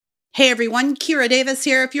Hey everyone, Kira Davis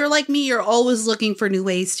here. If you're like me, you're always looking for new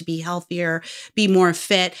ways to be healthier, be more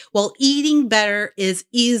fit. Well, eating better is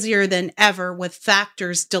easier than ever with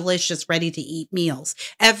Factor's delicious, ready-to-eat meals.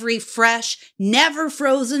 Every fresh, never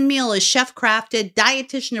frozen meal is chef-crafted,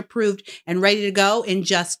 dietitian approved, and ready to go in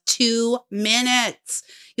just 2 minutes.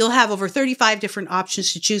 You'll have over 35 different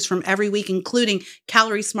options to choose from every week, including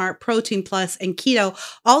Calorie Smart, Protein Plus, and Keto.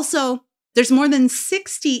 Also, there's more than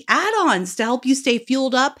 60 add-ons to help you stay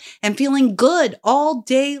fueled up and feeling good all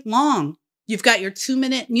day long. You've got your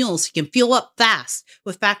 2-minute meals. You can fuel up fast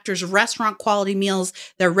with Factor's restaurant quality meals.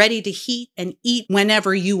 They're ready to heat and eat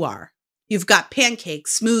whenever you are. You've got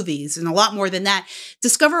pancakes, smoothies, and a lot more than that.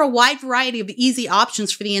 Discover a wide variety of easy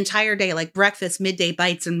options for the entire day, like breakfast, midday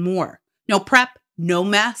bites, and more. No prep, no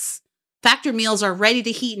mess. Factor meals are ready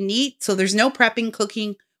to heat and eat, so there's no prepping,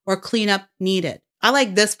 cooking, or cleanup needed. I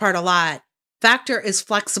like this part a lot. Factor is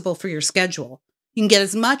flexible for your schedule. You can get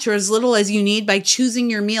as much or as little as you need by choosing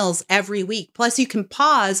your meals every week. Plus, you can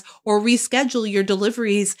pause or reschedule your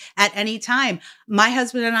deliveries at any time. My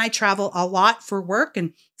husband and I travel a lot for work,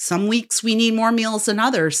 and some weeks we need more meals than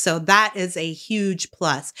others. So that is a huge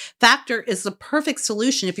plus. Factor is the perfect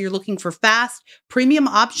solution if you're looking for fast, premium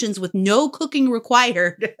options with no cooking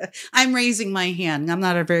required. I'm raising my hand. I'm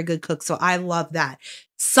not a very good cook, so I love that.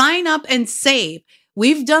 Sign up and save.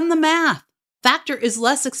 We've done the math. Factor is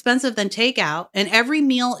less expensive than takeout, and every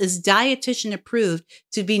meal is dietitian approved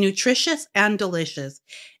to be nutritious and delicious.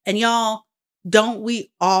 And y'all, don't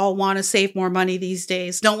we all want to save more money these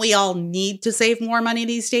days? Don't we all need to save more money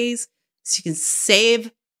these days? So you can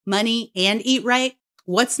save money and eat right?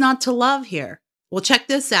 What's not to love here? Well, check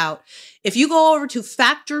this out. If you go over to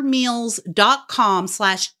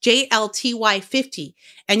factormeals.com/JLTY50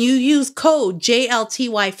 and you use code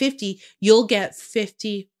JLTY50, you'll get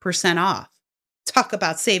 50% off. Talk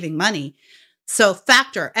about saving money. So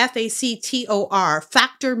Factor, Factor,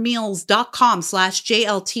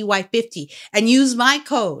 factormeals.com/JLTY50 and use my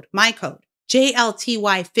code,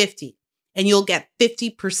 JLTY50, and you'll get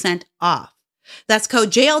 50% off. That's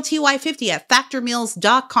code JLTY50 at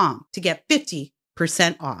factormeals.com to get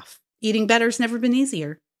 50% off. Eating better's never been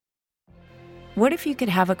easier. What if you could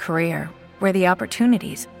have a career where the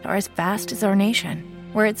opportunities are as vast as our nation,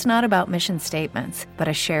 where it's not about mission statements, but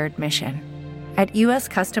a shared mission? At U.S.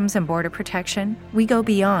 Customs and Border Protection, we go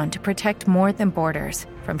beyond to protect more than borders.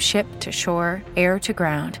 From ship to shore, air to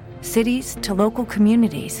ground, cities to local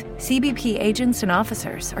communities, CBP agents and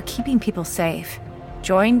officers are keeping people safe.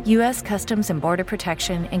 Join U.S. Customs and Border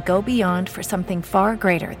Protection and go beyond for something far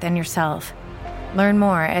greater than yourself. Learn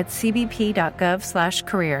more at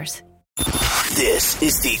cbp.gov/careers. This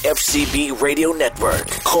is the FCB Radio Network,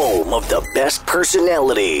 home of the best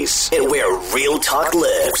personalities and where real talk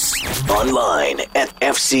lives. Online at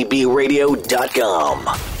fcbradio.com.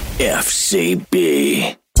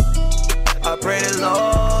 FCB. I pray the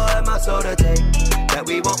Lord, my soul to take, that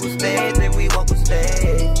we won't lose faith and we won't lose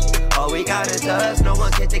faith. All we got is us, no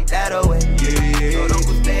one can take that away. So don't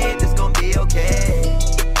lose faith, it's gonna be okay.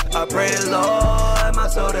 I pray the Lord, my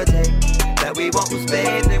soul to take, that we won't lose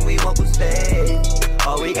faith and we won't lose faith.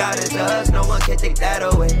 All we got is us, no one can take that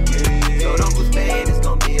away. So don't lose faith, it's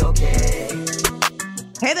gonna be okay.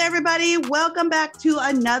 Hey there, everybody. Welcome back to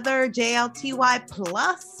another JLTY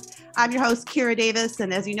Plus. I'm your host, Kira Davis.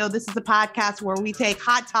 And as you know, this is a podcast where we take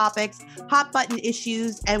hot topics, hot button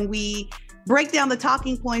issues, and we break down the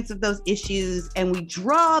talking points of those issues, and we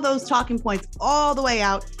draw those talking points all the way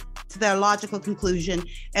out to their logical conclusion.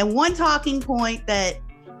 And one talking point that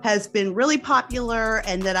has been really popular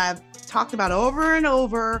and that I've talked about over and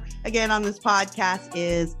over again on this podcast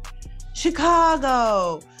is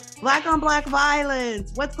Chicago, Black on Black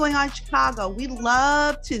violence. What's going on in Chicago? We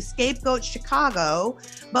love to scapegoat Chicago,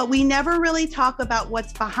 but we never really talk about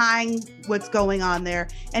what's behind what's going on there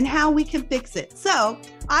and how we can fix it. So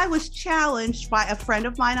I was challenged by a friend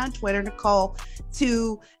of mine on Twitter, Nicole,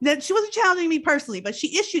 that she wasn't challenging me personally, but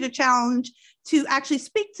she issued a challenge to actually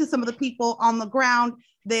speak to some of the people on the ground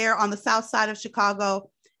there on the south side of Chicago.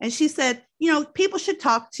 And she said, people should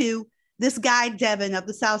talk to this guy, Devin of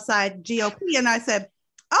the Southside GOP. And I said,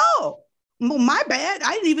 oh, well, my bad.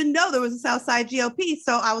 I didn't even know there was a Southside GOP.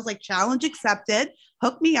 So I was like, challenge accepted.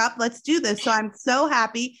 Hook me up. Let's do this. So I'm so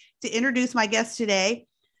happy to introduce my guest today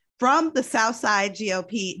from the Southside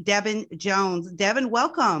GOP, Devin Jones. Devin,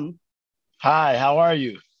 welcome. Hi, how are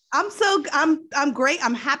you? I'm great.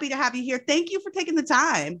 I'm happy to have you here. Thank you for taking the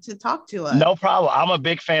time to talk to us. No problem. I'm a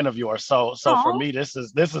big fan of yours. So for me, this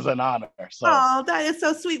is an honor. So that is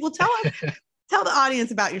so sweet. Well, tell the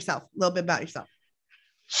audience about yourself, a little bit about yourself.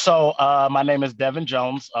 So my name is Devin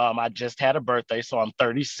Jones. I just had a birthday, so I'm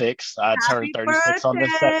 36. I turned Happy 36 on the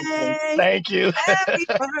 17th. birthday. Thank you. Happy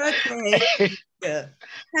birthday. Yeah.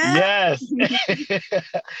 Yes.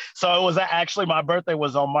 So it was actually my birthday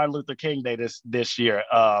was on Martin Luther King Day this year.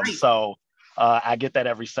 Nice. So I get that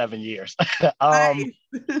every 7 years. Nice.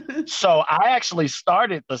 So I actually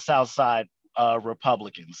started the Southside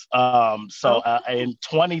Republicans. In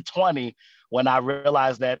 2020, when I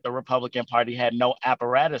realized that the Republican Party had no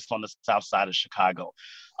apparatus on the South Side of Chicago.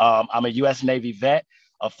 I'm a U.S. Navy vet,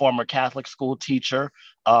 a former Catholic school teacher.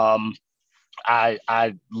 I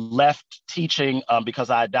left teaching because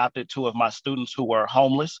I adopted two of my students who were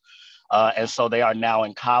homeless, and so they are now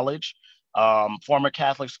in college. Former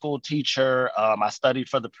Catholic school teacher. I studied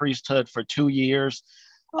for the priesthood for 2 years.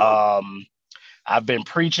 I've been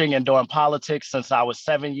preaching and doing politics since I was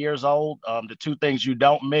 7 years old. The two things you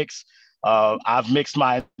don't mix, I've mixed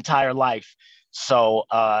my entire life. So,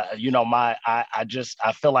 I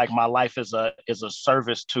feel like my life is a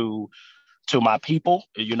service to my people,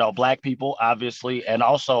 Black people, obviously, and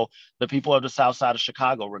also the people of the South Side of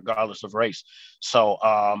Chicago, regardless of race. So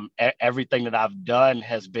everything that I've done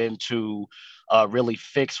has been to really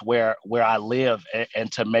fix where I live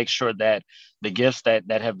and to make sure that the gifts that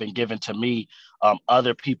have been given to me,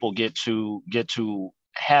 other people get to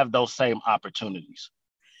have those same opportunities.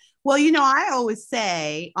 Well, I always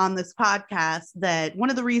say on this podcast that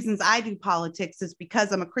one of the reasons I do politics is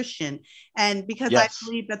because I'm a Christian and because I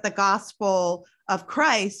believe that the gospel of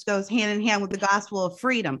Christ goes hand in hand with the gospel of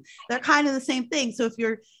freedom. They're kind of the same thing. So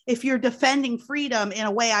if you're defending freedom in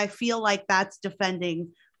a way, I feel like that's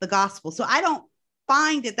defending the gospel. So I don't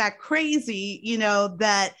find it that crazy,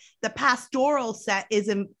 that the pastoral set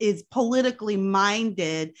is politically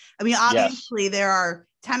minded. I mean, obviously there are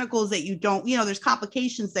tentacles that you don't, there's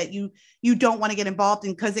complications that you don't want to get involved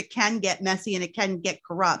in because it can get messy and it can get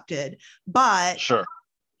corrupted. But sure,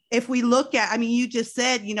 if we look at, you just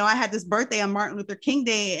said, I had this birthday on Martin Luther King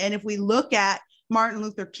Day. And if we look at Martin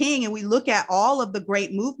Luther King and we look at all of the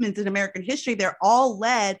great movements in American history, they're all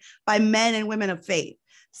led by men and women of faith.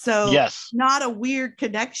 So not a weird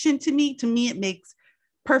connection to me. To me, it makes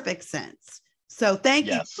perfect sense. So thank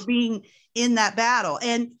you for being in that battle.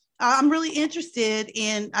 And I'm really interested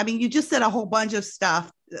in, you just said a whole bunch of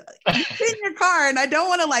stuff. You sit in your car and I don't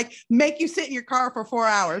want to make you sit in your car for 4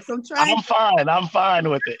 hours. So I'm fine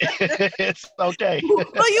with it. It's okay.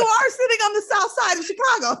 Well, you are sitting on the South Side of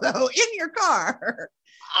Chicago though, in your car.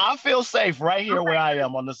 I feel safe right here where I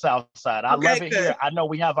am on the South Side. I love it here. I know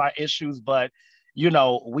we have our issues, but we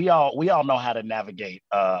all know how to navigate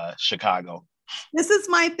Chicago. This is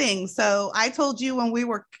my thing. So I told you when we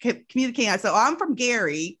were communicating, so I'm from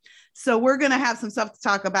Gary. So we're going to have some stuff to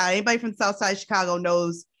talk about. Anybody from South Side Chicago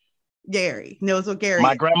knows what Gary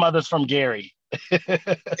My grandmother's from Gary. There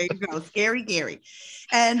you go. Scary Gary.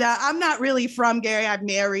 And I'm not really from Gary. I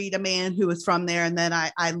married a man who was from there. And then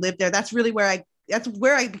I lived there. That's really where I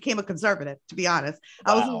became a conservative, to be honest.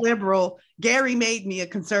 Wow. I was a liberal. Gary made me a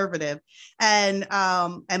conservative. And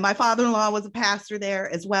my father-in-law was a pastor there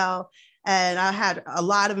as well. And I had a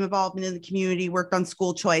lot of involvement in the community, worked on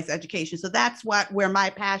school choice education. So that's where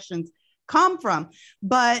my passions come from.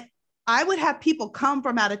 But I would have people come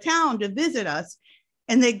from out of town to visit us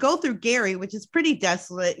and they go through Gary, which is pretty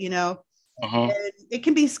desolate, and it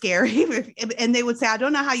can be scary. And they would say, I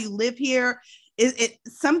don't know how you live here.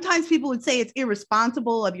 Sometimes people would say it's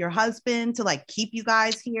irresponsible of your husband to keep you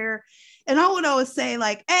guys here. And I would always say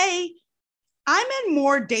hey, I'm in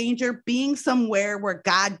more danger being somewhere where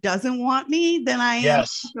God doesn't want me than I am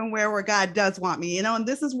somewhere where God does want me, and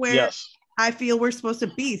this is where I feel we're supposed to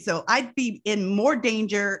be. So I'd be in more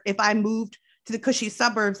danger if I moved to the cushy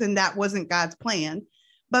suburbs and that wasn't God's plan.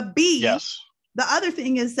 But the other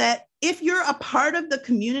thing is that if you're a part of the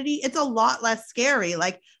community, it's a lot less scary.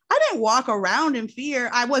 I didn't walk around in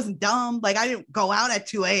fear. I wasn't dumb. I didn't go out at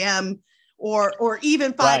 2 a.m. or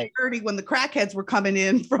even 5:30 when the crackheads were coming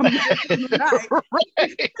in from the night.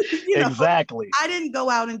 Right. Exactly. I didn't go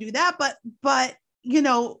out and do that, but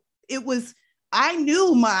it was, I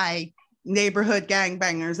knew my neighborhood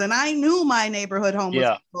gangbangers and I knew my neighborhood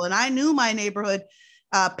homeless people and I knew my neighborhood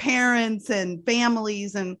parents and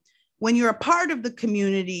families. And when you're a part of the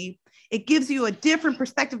community, it gives you a different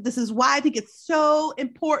perspective. This is why I think it's so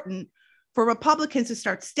important for Republicans to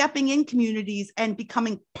start stepping in communities and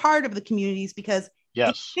becoming part of the communities, because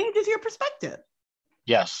it changes your perspective.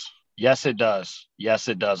 Yes, it does. Yes,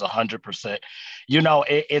 it does. 100%.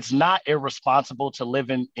 It's not irresponsible to live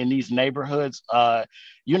in these neighborhoods.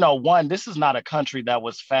 One, this is not a country that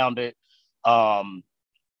was founded on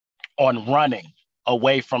running.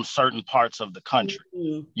 away from certain parts of the country.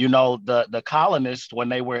 Mm-hmm. You know, the colonists, when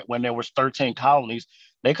there was 13 colonies,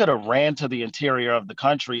 they could have ran to the interior of the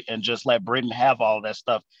country and just let Britain have all that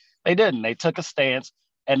stuff. They didn't. They took a stance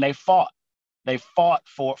and they fought. They fought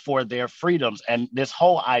for their freedoms. And this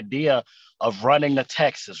whole idea of running to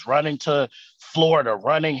Texas, running to Florida,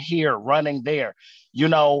 running here, running there, you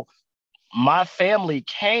know, my family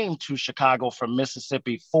came to Chicago from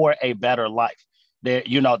Mississippi for a better life. They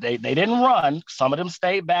didn't run. Some of them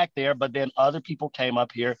stayed back there, but then other people came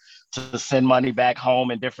up here to send money back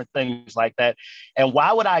home and different things like that. And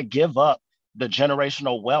why would I give up the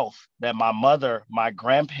generational wealth that my mother, my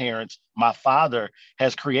grandparents, my father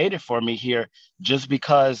has created for me here just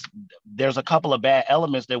because there's a couple of bad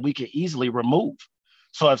elements that we could easily remove?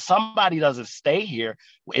 So if somebody doesn't stay here,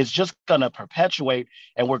 it's just going to perpetuate,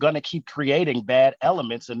 and we're going to keep creating bad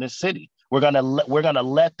elements in this city. We're going to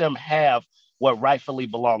let them have what rightfully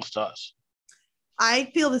belongs to us.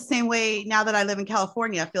 I feel the same way now that I live in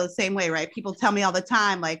California. I feel the same way, right? People tell me all the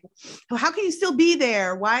time, like, well, how can you still be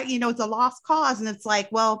there? Why, it's a lost cause. And it's like,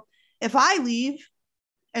 well, if I leave,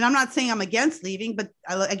 and I'm not saying I'm against leaving, but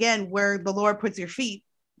again, where the Lord puts your feet,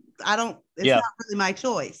 it's not really my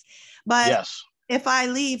choice. But yes. If I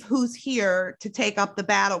leave, who's here to take up the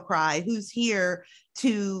battle cry? Who's here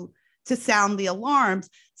to sound the alarms?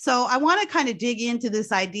 So I want to kind of dig into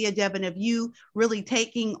this idea, Devin, of you really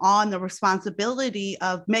taking on the responsibility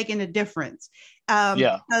of making a difference.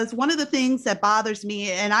 Because one of the things that bothers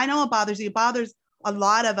me, and I know it bothers you, it bothers a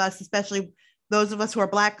lot of us, especially those of us who are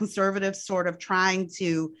Black conservatives, sort of trying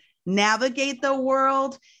to navigate the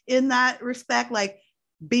world in that respect, like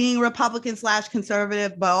being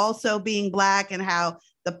Republican/conservative, but also being Black, and how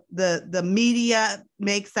the media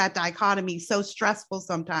makes that dichotomy so stressful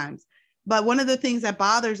sometimes. But one of the things that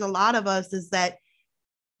bothers a lot of us is that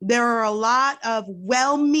there are a lot of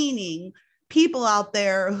well-meaning people out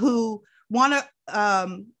there who want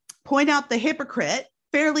to point out the hypocrite,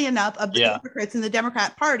 fairly enough, of the hypocrites in the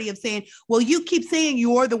Democrat Party, of saying, well, you keep saying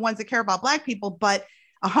you're the ones that care about Black people, but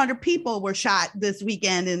 100 people were shot this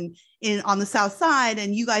weekend on the South Side,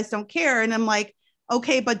 and you guys don't care. And I'm like,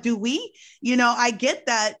 okay, but do we? I get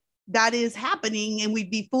that is happening, and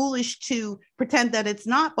we'd be foolish to pretend that it's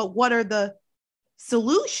not. But what are the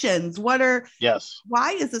solutions? Why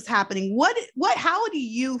is this happening? How do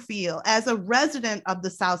you feel as a resident of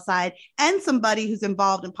the South Side and somebody who's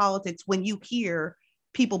involved in politics when you hear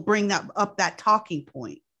people bring that talking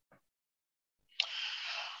point?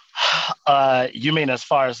 You mean as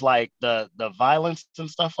far as like the violence and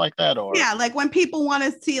stuff like that? Or like when people want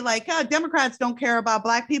to see like, oh, Democrats don't care about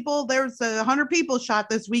Black people. There's 100 people shot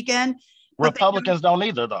this weekend. Republicans don't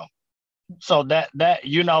either, though. So that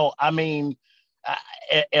I mean,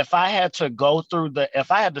 if I had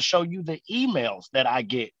to show you the emails that I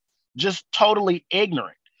get, just totally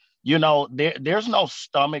ignorant, there's no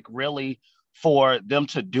stomach really for them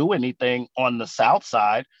to do anything on the South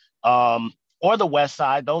Side. Or the West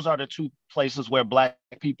Side. Those are the two places where Black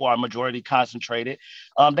people are majority concentrated.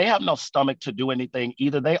 They have no stomach to do anything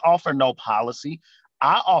either. They offer no policy.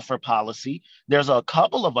 I offer policy. There's a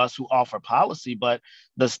couple of us who offer policy, but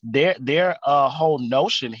their whole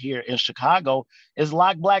notion here in Chicago is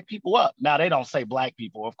lock Black people up. Now, they don't say Black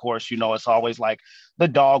people, of course. It's always like the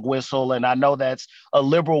dog whistle, and I know that's a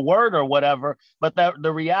liberal word or whatever, but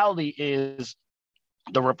the reality is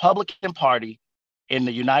the Republican Party in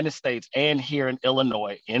the United States and here in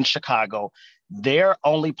Illinois, in Chicago, their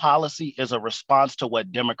only policy is a response to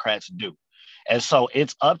what Democrats do. And so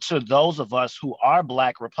it's up to those of us who are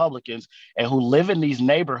Black Republicans and who live in these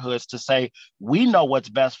neighborhoods to say, we know what's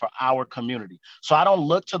best for our community. So I don't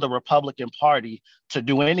look to the Republican Party to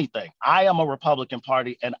do anything. I am a Republican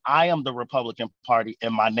Party, and I am the Republican Party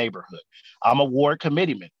in my neighborhood. I'm a ward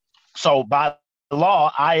committeeman. So by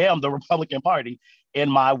law, I am the Republican Party in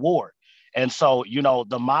my ward. And so,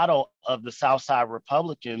 the motto of the Southside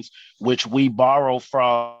Republicans, which we borrow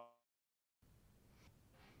from.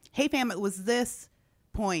 Hey, fam, it was this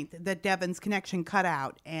point that Devin's connection cut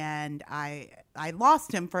out, and I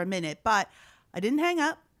lost him for a minute, but I didn't hang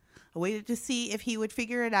up. I waited to see if he would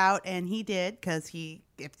figure it out, and he did, because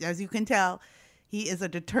as you can tell, he is a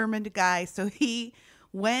determined guy. So he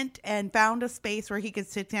went and found a space where he could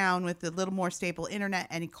sit down with a little more stable internet,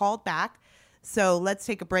 and he called back. So let's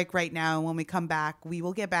take a break right now. And when we come back, we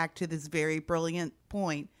will get back to this very brilliant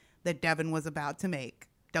point that Devin was about to make.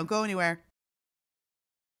 Don't go anywhere.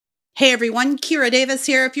 Hey everyone, Kira Davis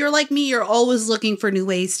here. If you're like me, you're always looking for new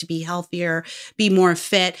ways to be healthier, be more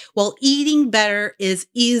fit. Well, eating better is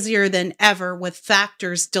easier than ever with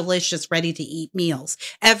Factor's delicious, ready-to-eat meals.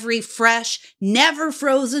 Every fresh, never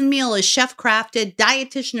frozen meal is chef-crafted,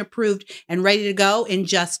 dietitian approved, and ready to go in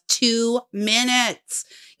just 2 minutes.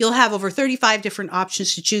 You'll have over 35 different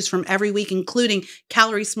options to choose from every week, including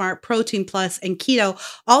Calorie Smart, Protein Plus, and Keto.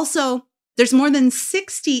 Also, there's more than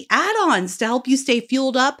 60 add-ons to help you stay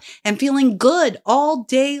fueled up and feeling good all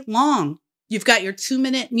day long. You've got your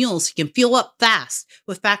 2-minute meals. You can fuel up fast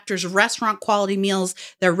with Factor's restaurant quality meals.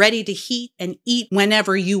 They're ready to heat and eat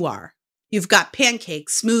whenever you are. You've got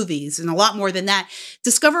pancakes, smoothies, and a lot more than that.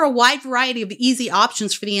 Discover a wide variety of easy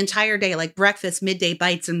options for the entire day, like breakfast, midday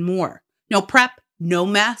bites, and more. No prep, no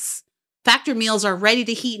mess. Factor meals are ready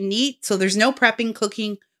to heat and eat, so there's no prepping,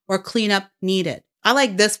 cooking, or cleanup needed. I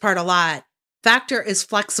like this part a lot. Factor is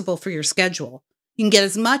flexible for your schedule. You can get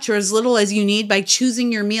as much or as little as you need by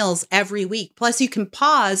choosing your meals every week. Plus, you can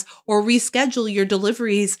pause or reschedule your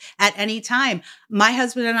deliveries at any time. My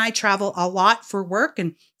husband and I travel a lot for work,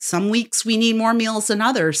 and some weeks we need more meals than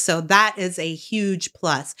others. So that is a huge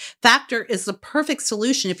plus. Factor is the perfect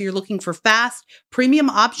solution if you're looking for fast, premium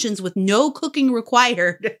options with no cooking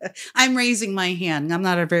required. I'm raising my hand. I'm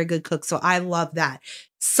not a very good cook, so I love that.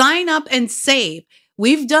 Sign up and save.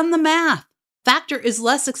 We've done the math. Factor is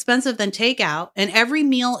less expensive than takeout, and every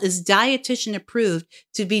meal is dietitian approved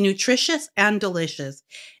to be nutritious and delicious.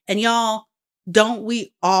 And y'all, don't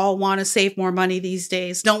we all want to save more money these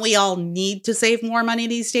days? Don't we all need to save more money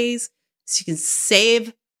these days? So you can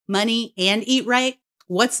save money and eat right?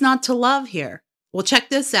 What's not to love here? Well, check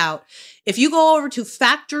this out. If you go over to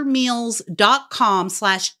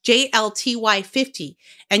factormeals.com/JLTY50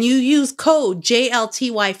 and you use code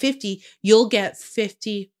JLTY50, you'll get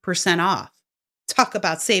 50% off. Talk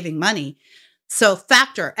about saving money. So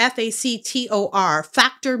Factor, Factor,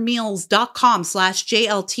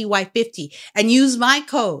 factormeals.com/JLTY50 and use my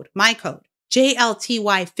code,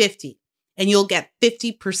 JLTY50, and you'll get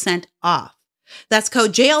 50% off. That's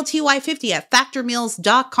code JLTY50 at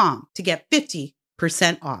factormeals.com to get 50%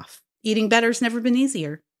 off. Eating better's never been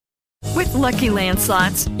easier. With Lucky Land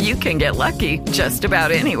Slots, you can get lucky just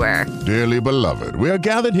about anywhere. Dearly beloved, we are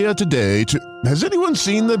gathered here today to... Has anyone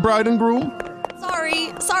seen the bride and groom?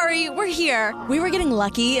 Sorry, we're here. We were getting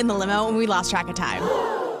lucky in the limo and we lost track of time.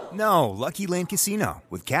 No, Lucky Land Casino,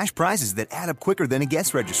 with cash prizes that add up quicker than a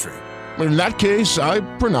guest registry. In that case, I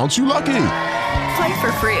pronounce you lucky. Play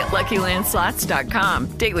for free at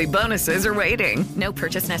LuckyLandSlots.com. Daily bonuses are waiting. No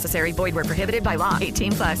purchase necessary. Void where prohibited by law.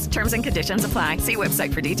 18+. Terms and conditions apply. See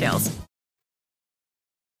website for details.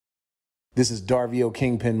 This is Darvio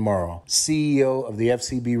Kingpin Morrow, CEO of the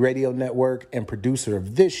FCB Radio Network and producer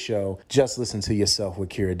of this show, Just Listen to Yourself with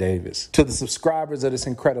Kira Davis. To the subscribers of this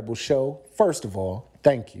incredible show, first of all,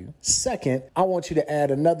 thank you. Second, I want you to add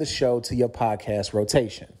another show to your podcast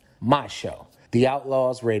rotation, my show, The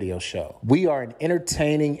Outlaws Radio Show. We are an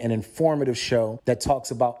entertaining and informative show that talks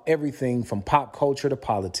about everything from pop culture to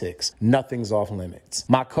politics. Nothing's off limits.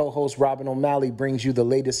 My co-host Robin O'Malley brings you the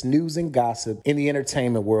latest news and gossip in the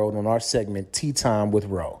entertainment world on our segment Tea Time with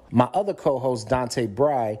Ro. My other co-host Dante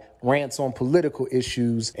Bry rants on political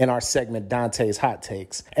issues in our segment Dante's Hot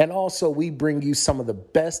Takes. And also we bring you some of the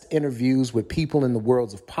best interviews with people in the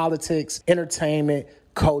worlds of politics, entertainment,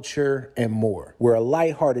 culture, and more. We're a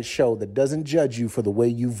lighthearted show that doesn't judge you for the way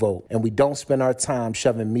you vote, and we don't spend our time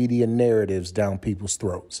shoving media narratives down people's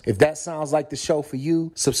throats. If that sounds like the show for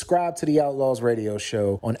you, subscribe to the Outlaws Radio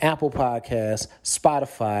Show on Apple Podcasts,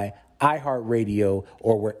 Spotify, iHeartRadio,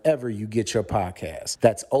 or wherever you get your podcasts.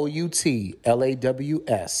 That's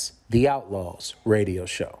OUTLAWS, The Outlaws Radio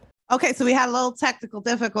Show. Okay, so we had a little technical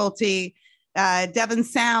difficulty.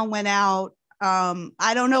 Devin's sound went out.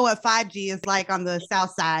 I don't know what 5G is like on the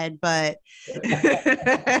South Side, but,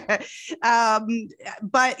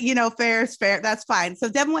 but you know, fair is fair. That's fine. So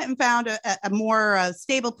Devin went and found a more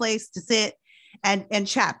stable place to sit and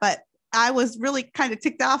chat. But I was really kind of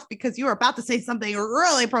ticked off because you were about to say something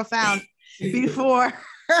really profound before,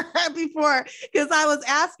 because I was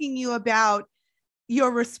asking you about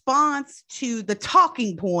your response to the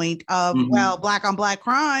talking point of, well, Black on Black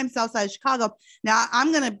crime, Southside Chicago. Now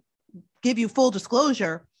I'm going to give you full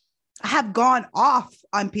disclosure. I have gone off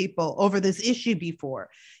on people over this issue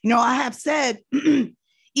before. You know, I have said,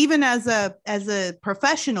 even as a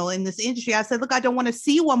professional in this industry, I said, look, I don't want to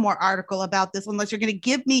see one more article about this unless you're going to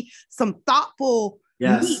give me some thoughtful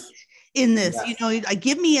meat in this. You know,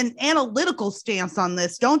 give me an analytical stance on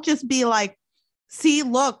this. Don't just be like, see,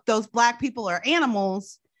 look, those Black people are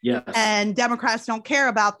animals. And Democrats don't care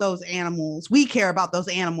about those animals. We care about those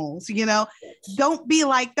animals, you know? don't be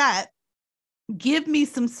like that. Give me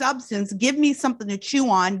some substance, give me something to chew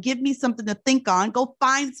on, give me something to think on, go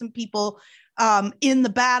find some people in the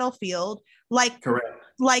battlefield. Correct.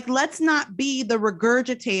 Like, let's not be the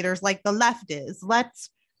regurgitators like the left is.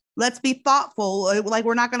 Let's be thoughtful. Like,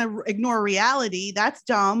 we're not going to ignore reality. That's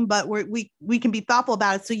dumb, but we can be thoughtful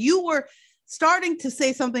about it. So you were starting to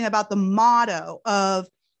say something about the motto of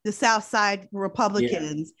the South Side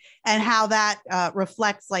Republicans and how that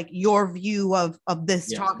reflects like your view of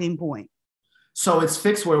this talking point. So it's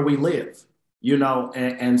fix where we live, you know,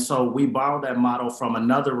 and so we borrowed that motto from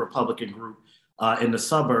another Republican group in the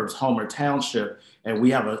suburbs, Homer Township, and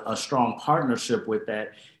we have a strong partnership with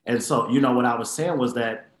that. And so, you know, what I was saying was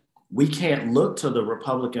that we can't look to the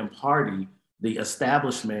Republican Party, the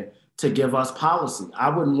establishment, to give us policy. I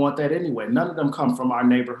wouldn't want that anyway. None of them come from our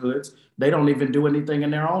neighborhoods. They don't even do anything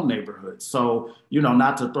in their own neighborhoods. So, you know,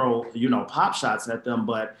 not to throw, you know, pop shots at them,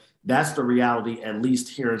 but that's the reality, at least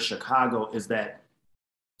here in Chicago, is that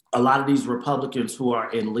a lot of these Republicans who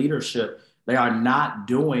are in leadership, they are not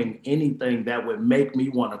doing anything that would make me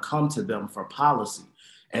want to come to them for policy.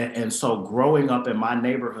 And so growing up in my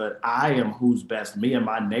neighborhood, I am who's best. Me and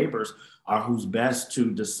my neighbors are who's best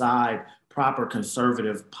to decide proper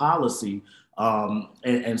conservative policy.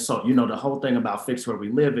 And so, you know, the whole thing about fix where we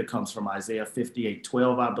live, it comes from Isaiah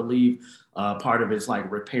 58:12, I believe. Part of it's like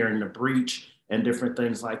repairing the breach and different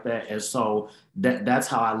things like that. And so that's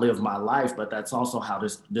how I live my life, but that's also how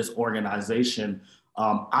this organization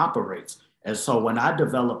operates. And so when I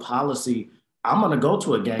develop policy, I'm going to go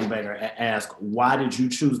to a gangbanger and ask, why did you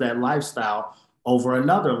choose that lifestyle over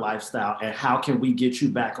another lifestyle? And how can we get you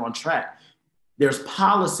back on track? There's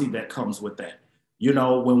policy that comes with that. You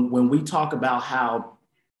know, when we talk about how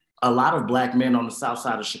a lot of Black men on the south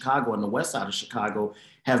side of Chicago and the west side of Chicago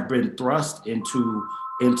have been thrust into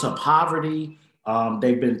poverty.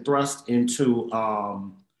 They've been thrust into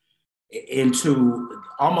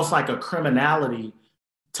almost like a criminality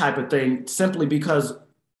type of thing, simply because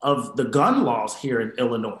of the gun laws here in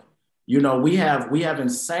Illinois. You know, we have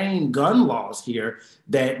insane gun laws here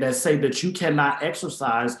that say that you cannot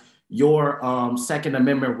exercise your Second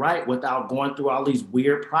Amendment right without going through all these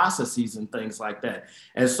weird processes and things like that.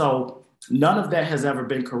 And so none of that has ever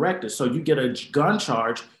been corrected. So you get a gun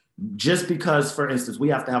charge just because, for instance, we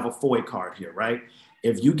have to have a FOID card here, right?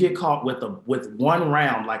 If you get caught with one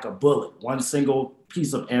round, like a bullet, one single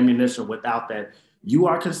piece of ammunition without that, you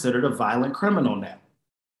are considered a violent criminal now,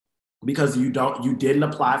 because you didn't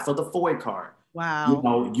apply for the FOID card. Wow. You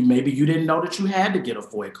know, maybe you didn't know that you had to get a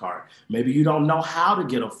FOID card. Maybe you don't know how to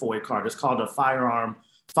get a FOID card. It's called a firearm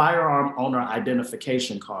owner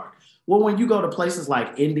identification card. Well, when you go to places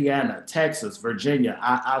like Indiana, Texas, Virginia,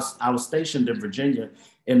 I was stationed in Virginia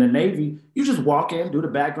in the Navy. You just walk in, do the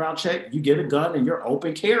background check, you get a gun, and you're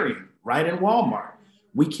open carrying right in Walmart.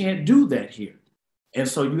 We can't do that here. And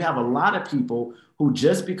so you have a lot of people who,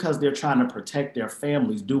 just because they're trying to protect their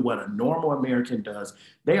families, do what a normal American does.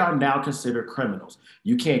 They are now considered criminals.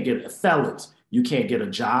 You can't get felons. You can't get a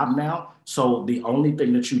job now. So the only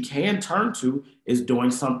thing that you can turn to is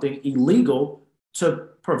doing something illegal to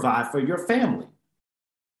provide for your family.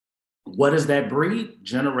 What does that breed?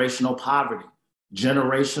 Generational poverty,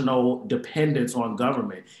 generational dependence on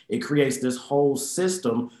government. It creates this whole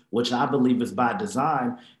system, which I believe is by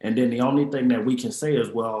design. And then the only thing that we can say is,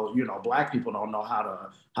 well, you know, Black people don't know how to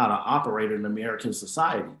operate in American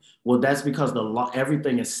society. Well, that's because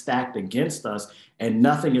everything is stacked against us and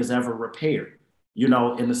nothing is ever repaired. You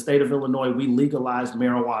know, in the state of Illinois, we legalized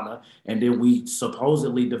marijuana, and then we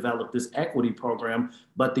supposedly developed this equity program.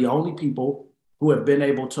 But the only people who have been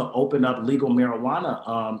able to open up legal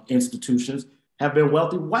marijuana institutions have been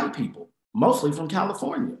wealthy white people, mostly from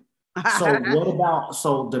California.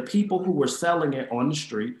 So the people who were selling it on the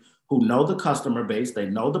street, who know the customer base, they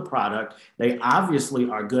know the product, they obviously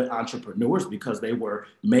are good entrepreneurs because they were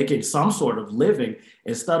making some sort of living,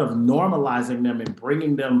 instead of normalizing them and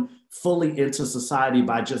bringing them fully into society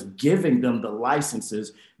by just giving them the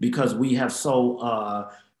licenses, because we have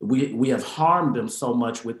we have harmed them so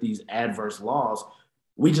much with these adverse laws.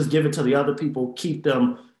 We just give it to the other people, keep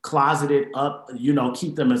them closeted up, you know,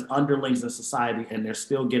 keep them as underlings in society, and they're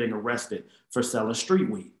still getting arrested for selling street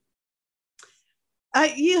weed.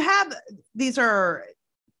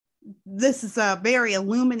 This is very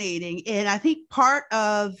illuminating. And I think part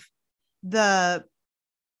of the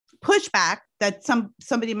pushback that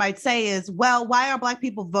somebody might say is, well, why are Black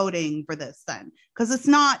people voting for this then? Because it's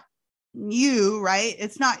not you, right?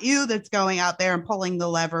 It's not you that's going out there and pulling the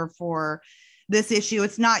lever for this issue.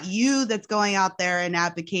 It's not you that's going out there and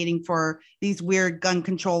advocating for these weird gun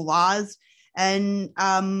control laws. and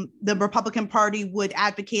the Republican Party would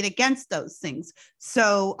advocate against those things.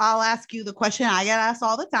 So I'll ask you the question I get asked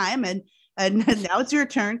all the time, and now it's your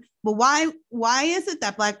turn. But why is it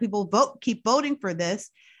that Black people keep voting for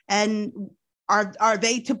this, and are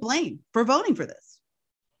they to blame for voting for this?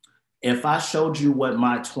 If I showed you what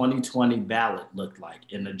my 2020 ballot looked like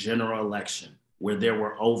in the general election, where there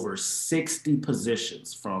were over 60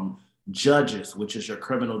 positions, from judges, which is your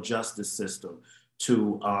criminal justice system,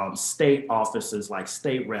 to state offices like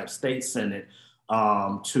state rep, state senate,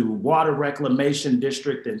 to water reclamation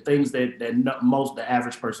district, and things that the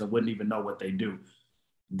average person wouldn't even know what they do.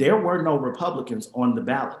 There were no Republicans on the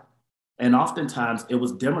ballot. And oftentimes it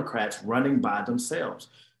was Democrats running by themselves.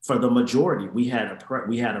 For the majority, we had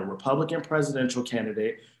a Republican presidential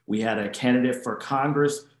candidate, we had a candidate for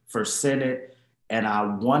Congress, for Senate, and I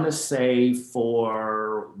want to say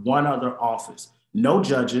for one other office. No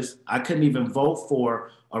judges. I couldn't even vote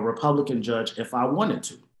for a Republican judge if I wanted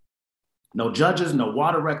to. No judges, no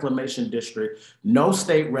water reclamation district, no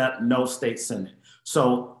state rep, no state senate.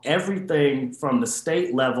 So everything from the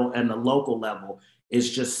state level and the local level is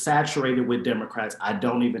just saturated with Democrats. I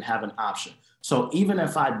don't even have an option. So even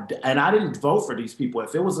if I didn't vote for these people,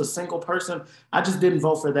 if it was a single person, I just didn't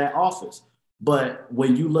vote for that office. But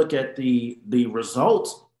when you look at the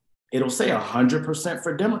results, it'll say 100%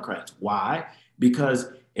 for Democrats. Why?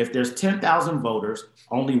 Because if there's 10,000 voters,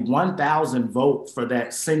 only 1,000 vote for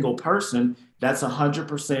that single person, that's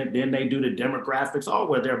 100%. Then they do the demographics,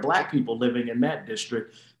 well, there are Black people living in that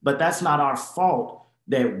district. But that's not our fault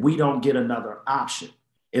that we don't get another option.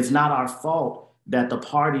 It's not our fault that the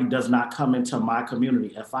party does not come into my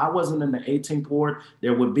community. If I wasn't in the 18th ward,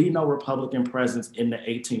 there would be no Republican presence in the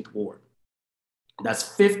 18th ward. That's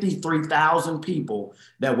 53,000 people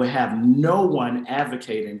that would have no one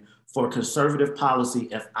advocating for conservative policy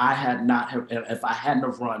if I hadn't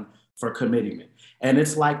have run for committeeman. And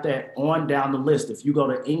it's like that on down the list. If you go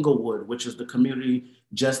to Inglewood, which is the community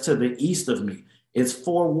just to the east of me, it's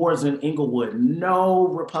 4 wards in Inglewood, no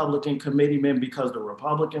Republican committeemen because the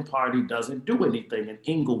Republican Party doesn't do anything in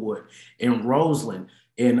Inglewood, in Roseland,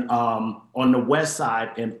 on the west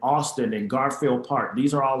side, in Austin, in Garfield Park.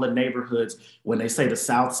 These are all the neighborhoods. When they say the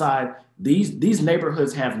South Side, these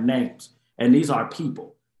neighborhoods have names, and these are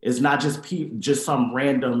people. It's not just some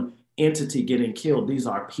random entity getting killed. These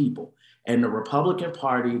are people. And the Republican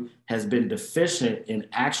Party has been deficient in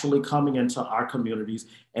actually coming into our communities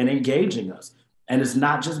and engaging us. And it's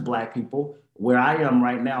not just Black people. Where I am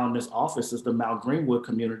right now in this office is the Mount Greenwood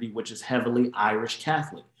community, which is heavily Irish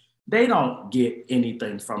Catholic. They don't get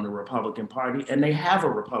anything from the Republican Party, and they have a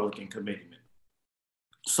Republican committeeman.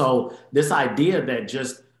 So this idea that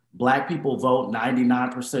just Black people vote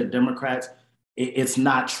 99% Democrats, it's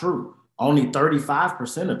not true. Only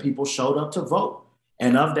 35% of people showed up to vote.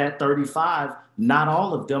 And of that 35, not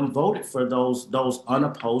all of them voted for those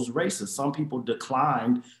unopposed races. Some people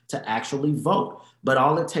declined to actually vote. But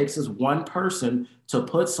all it takes is one person to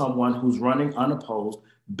put someone who's running unopposed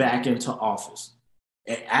back into office.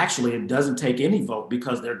 Actually, it doesn't take any vote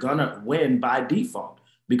because they're going to win by default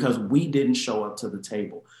because we didn't show up to the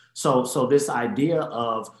table. So this idea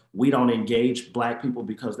of we don't engage Black people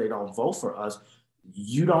because they don't vote for us,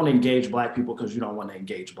 you don't engage Black people because you don't want to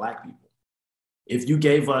engage Black people. If you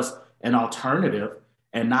gave us an alternative,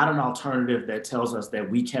 and not an alternative that tells us that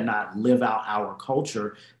we cannot live out our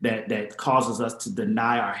culture, that causes us to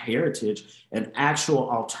deny our heritage, an actual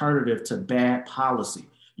alternative to bad policy.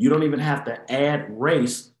 You don't even have to add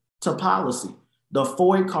race to policy. The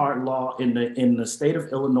FOIA card law in the state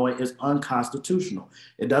of Illinois is unconstitutional.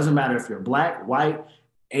 It doesn't matter if you're Black, white,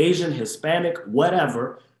 Asian, Hispanic,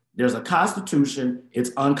 whatever. There's a constitution,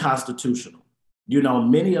 it's unconstitutional. You know,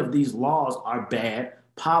 many of these laws are bad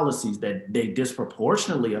policies that they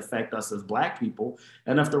disproportionately affect us as Black people.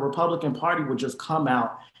 And if the Republican Party would just come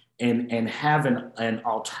out and have an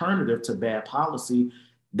alternative to bad policy,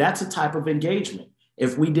 that's a type of engagement.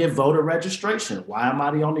 If we did voter registration, why am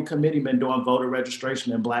I the only committeeman doing voter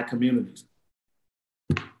registration in Black communities?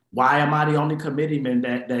 Why am I the only committeeman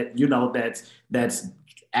that's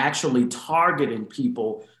actually targeting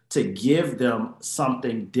people to give them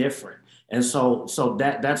something different? And so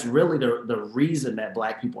that's really the reason that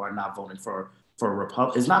Black people are not voting for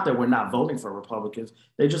Republicans. It's not that we're not voting for Republicans.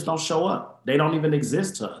 They just don't show up. They don't even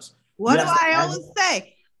exist to us. What do I always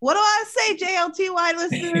say? What do I say, JLTY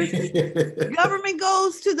listeners? Government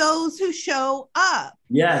goes to those who show up.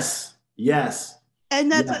 Yes.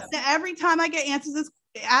 And that's every time I get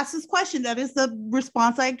asked this question, that is the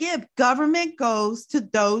response I give. Government goes to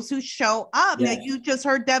those who show up. Yes. Now, you just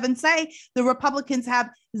heard Devin say the Republicans have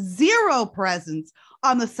zero presence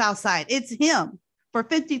on the South Side. It's him. for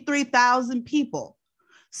 53,000 people.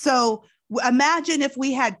 So imagine if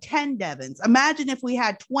we had 10 Devins. Imagine if we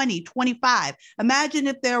had 20, 25. Imagine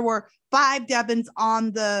if there were 5 Devins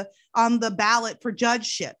on the ballot for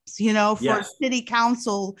judgeships, you know, for city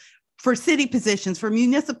council, for city positions, for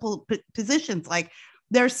municipal positions. Like,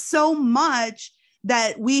 there's so much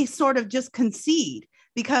that we sort of just concede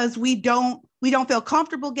because we don't feel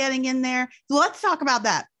comfortable getting in there. So let's talk about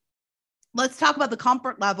that. Let's talk about the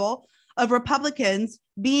comfort level of Republicans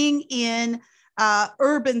being in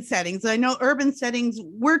urban settings. I know urban settings,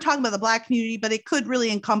 we're talking about the Black community, but it could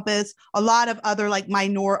really encompass a lot of other, like,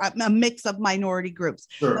 a mix of minority groups.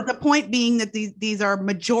 Sure. But the point being that these are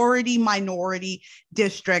majority minority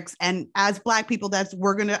districts. And as Black people,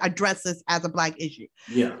 we're going to address this as a Black issue.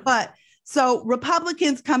 Yeah. But so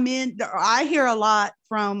Republicans come in, I hear a lot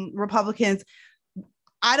from Republicans,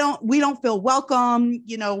 we don't feel welcome,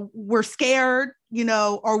 you know, we're scared, you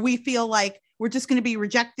know, or we feel like we're just going to be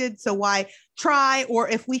rejected. So why try? Or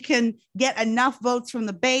if we can get enough votes from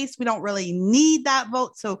the base, we don't really need that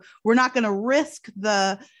vote. So we're not going to risk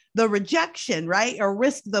the rejection, right? Or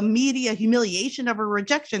risk the media humiliation of a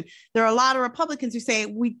rejection. There are a lot of Republicans who say,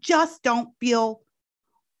 we just don't feel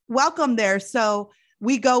welcome there. So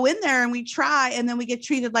we go in there and we try, and then we get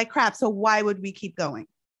treated like crap. So why would we keep going?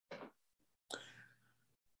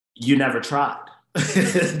 You never tried.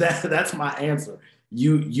 That's my answer.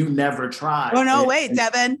 You never tried. Oh, no, wait,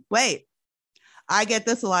 Devin, wait. I get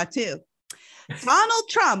this a lot too. Donald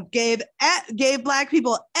Trump gave Black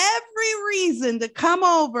people every reason to come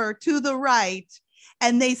over to the right,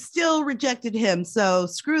 and they still rejected him. So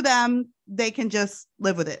screw them. They can just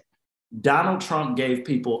live with it. Donald Trump gave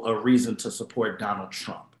people a reason to support Donald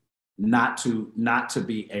Trump, not to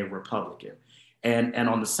be a Republican. And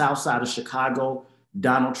on the south side of Chicago,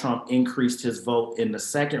 Donald Trump increased his vote in the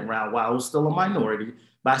second round, while it was still a minority,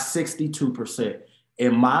 by 62%.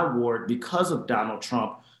 In my ward, because of Donald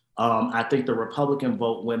Trump, I think the Republican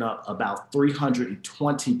vote went up about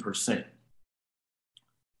 320%.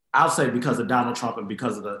 I'll say because of Donald Trump and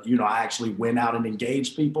because of I actually went out and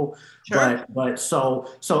engaged people. Sure. But so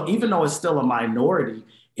even though it's still a minority,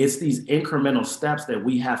 it's these incremental steps that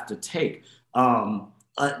we have to take.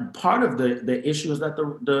 Part of the issue is that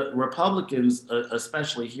the Republicans,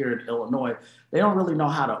 especially here in Illinois, they don't really know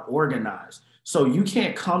how to organize. So you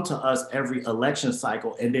can't come to us every election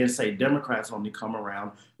cycle and then say Democrats only come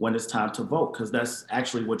around when it's time to vote, because that's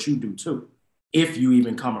actually what you do too, if you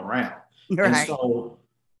even come around. Right. And so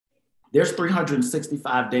there's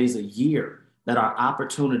 365 days a year that are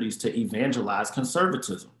opportunities to evangelize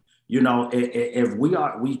conservatism. You know, if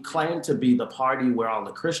we claim to be the party where all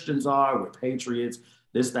the Christians are, we're patriots,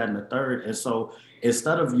 this, that, and the third. And so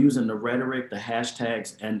instead of using the rhetoric, the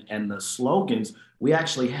hashtags, and the slogans, we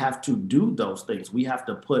actually have to do those things. We have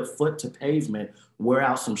to put foot to pavement, wear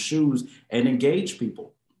out some shoes, and engage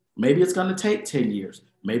people. Maybe it's going to take 10 years.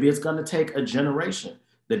 Maybe it's going to take a generation.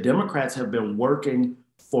 The Democrats have been working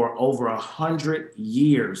for over 100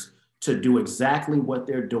 years to do exactly what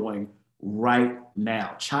they're doing right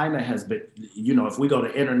now. China has been, if we go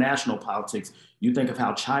to international politics, you think of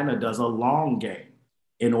how China does a long game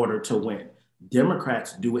in order to win.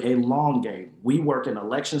 Democrats do a long game. We work in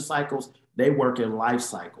election cycles, they work in life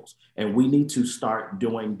cycles, and we need to start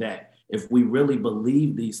doing that. If we really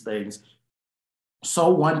believe these things,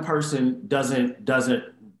 so one person doesn't,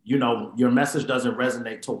 your message doesn't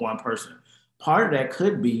resonate to one person. Part of that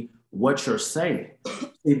could be what you're saying.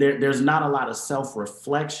 See, there's not a lot of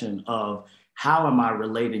self-reflection of how am I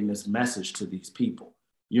relating this message to these people?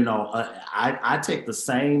 I take the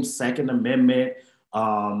same Second Amendment,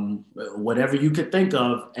 whatever you could think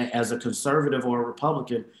of as a conservative or a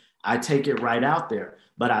Republican, I take it right out there,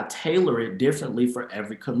 but I tailor it differently for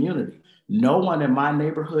every community. No one in my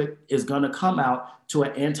neighborhood is going to come out to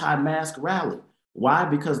an anti-mask rally. Why?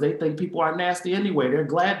 Because they think people are nasty anyway. They're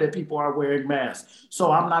glad that people are wearing masks.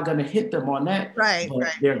 So I'm not going to hit them on that. Right.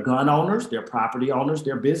 They're gun owners, they're property owners,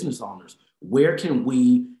 they're business owners. Where can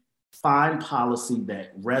we find policy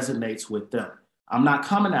that resonates with them? I'm not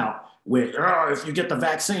coming out with, if you get the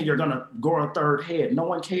vaccine, you're going to grow a third head. No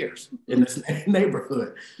one cares in this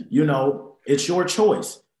neighborhood. It's your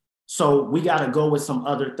choice. So we got to go with some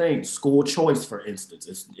other things. School choice, for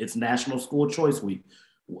instance. It's National School Choice Week.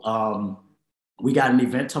 We got an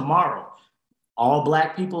event tomorrow. All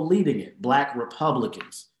Black people leading it, Black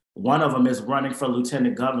Republicans. One of them is running for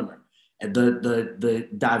lieutenant governor. And the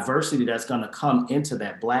diversity that's going to come into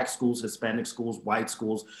that, Black schools, Hispanic schools, white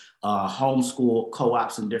schools, homeschool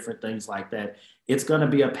co-ops and different things like that, it's going to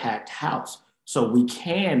be a packed house. So we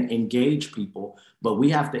can engage people, but we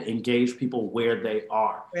have to engage people where they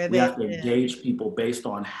are. We have to engage people based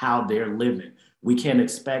on how they're living. We can't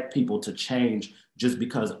expect people to change just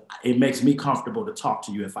because it makes me comfortable to talk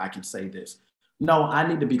to you, if I can say this. No, I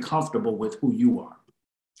need to be comfortable with who you are.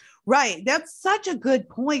 Right. That's such a good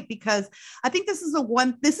point, because I think this is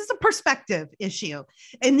a perspective issue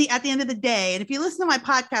at the end of the day. And if you listen to my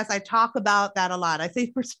podcast, I talk about that a lot. I say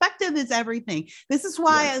perspective is everything. This is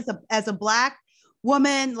why as a Black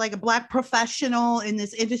woman, like a Black professional in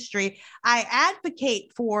this industry, I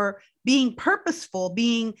advocate for being purposeful,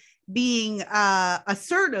 being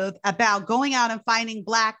assertive about going out and finding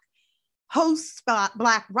Black hosts,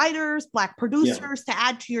 Black writers, Black producers to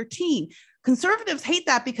add to your team. Conservatives hate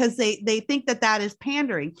that because they think that is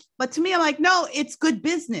pandering. But to me, I'm like, no, it's good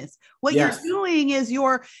business. What you're doing is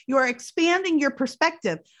you're expanding your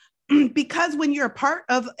perspective, because when you're a part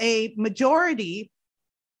of a majority,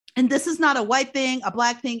 and this is not a white thing, a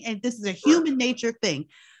Black thing, and this is a human nature thing.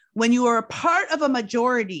 When you are a part of a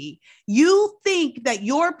majority, you think that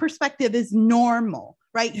your perspective is normal,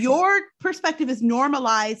 right? Your perspective is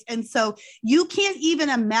normalized. And so you can't even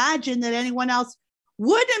imagine that anyone else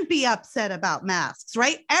wouldn't be upset about masks,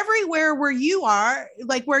 right? Everywhere where you are,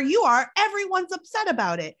 everyone's upset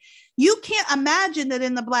about it. You can't imagine that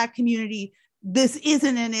in the Black community, this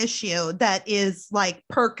isn't an issue that is like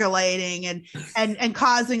percolating and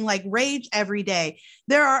causing like rage every day.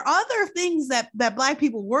 There are other things that Black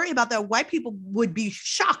people worry about that white people would be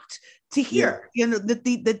shocked to hear,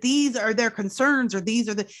 that these are their concerns, or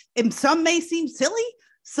and some may seem silly.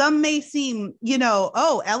 Some may seem,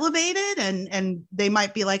 elevated, and they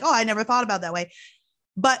might be like, oh, I never thought about that way.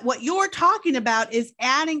 But what you're talking about is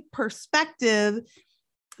adding perspective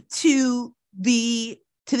to the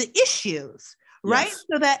issues, right? Yes.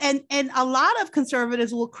 So that, and a lot of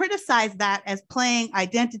conservatives will criticize that as playing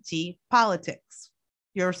identity politics.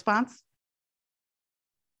 Your response?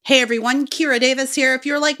 Hey everyone, Kira Davis here. If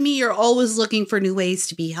you're like me, you're always looking for new ways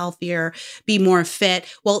to be healthier, be more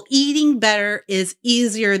fit. Well, eating better is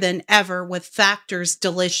easier than ever with Factor's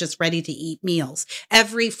delicious, ready-to-eat meals.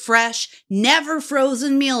 Every fresh, never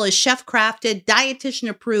frozen meal is chef-crafted, dietitian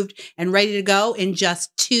approved, and ready to go in just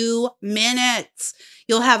 2 minutes.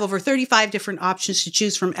 You'll have over 35 different options to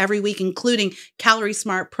choose from every week, including Calorie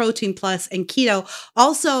Smart, Protein Plus, and Keto.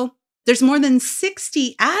 Also, there's more than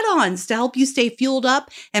 60 add-ons to help you stay fueled up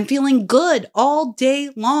and feeling good all day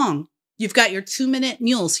long. You've got your 2-minute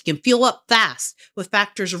meals. You can fuel up fast with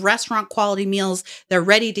Factor's restaurant quality meals. They're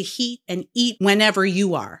ready to heat and eat whenever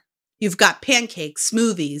you are. You've got pancakes,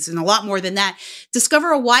 smoothies, and a lot more than that. Discover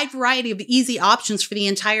a wide variety of easy options for the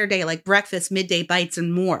entire day, like breakfast, midday bites,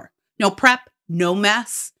 and more. No prep, no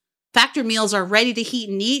mess. Factor meals are ready to heat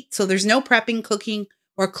and eat, so there's no prepping, cooking,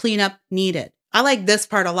 or cleanup needed. I like this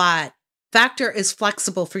part a lot. Factor is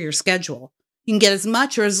flexible for your schedule. You can get as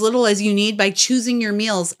much or as little as you need by choosing your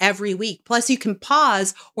meals every week. Plus, you can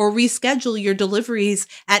pause or reschedule your deliveries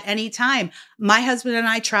at any time. My husband and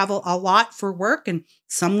I travel a lot for work, and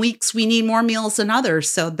some weeks we need more meals than others.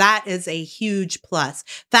 So that is a huge plus.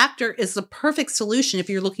 Factor is the perfect solution if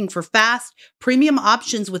you're looking for fast, premium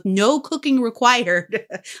options with no cooking required.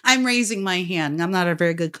 I'm raising my hand. I'm not a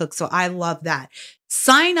very good cook, so I love that.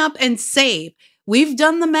 Sign up and save. We've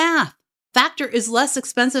done the math. Factor is less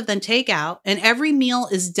expensive than takeout, and every meal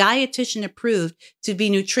is dietitian approved to be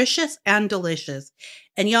nutritious and delicious.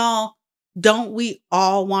 And y'all, don't we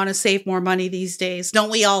all want to save more money these days? Don't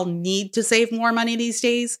we all need to save more money these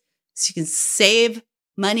days? So you can save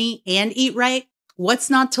money and eat right? What's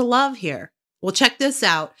not to love here? Well, check this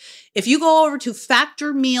out. If you go over to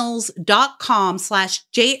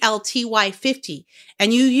factormeals.com/JLTY50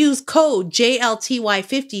 and you use code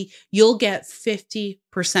JLTY50, you'll get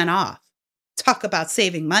 50% off. Talk about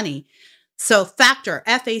saving money. So Factor,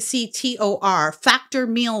 Factor,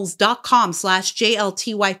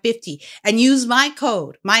 factormeals.com/JLTY50 and use my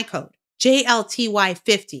code,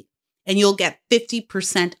 JLTY50, and you'll get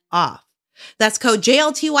 50% off. That's code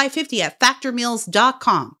JLTY50 at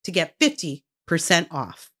factormeals.com to get 50%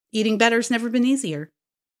 off. Eating better's never been easier.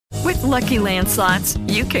 With Lucky Land Slots,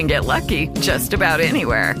 you can get lucky just about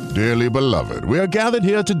anywhere. Dearly beloved, we are gathered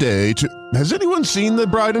here today to... Has anyone seen the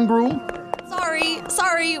bride and groom?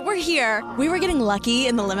 Sorry, we're here. We were getting lucky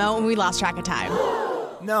in the limo and we lost track of time.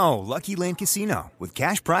 No, Lucky Land Casino, with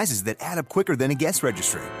cash prizes that add up quicker than a guest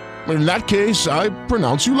registry. In that case, I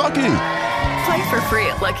pronounce you lucky. Play for free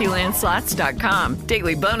at LuckyLandSlots.com.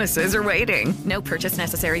 Daily bonuses are waiting. No purchase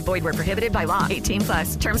necessary. Void where prohibited by law.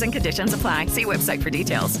 18+. Terms and conditions apply. See website for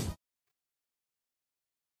details.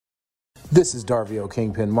 This is Darvio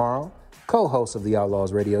Kingpin Morrow, co-host of the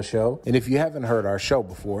Outlaws Radio Show. And if you haven't heard our show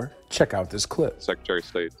before, check out this clip. Secretary of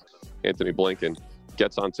State Antony Blinken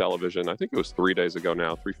gets on television, I think it was 4 days ago,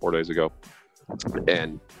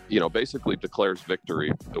 and, basically declares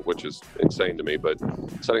victory, which is insane to me. But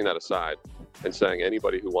setting that aside and saying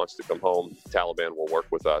anybody who wants to come home, Taliban will work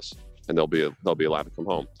with us and they'll be allowed to come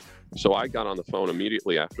home. So I got on the phone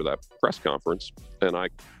immediately after that press conference and I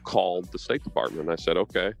called the State Department. I said,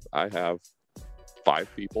 okay, I have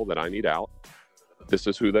 5 people that I need out. This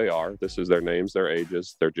is who they are. This is their names, their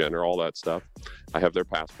ages, their gender, all that stuff. I have their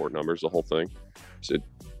passport numbers, the whole thing. I said,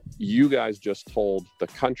 you guys just told the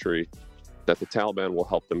country that the Taliban will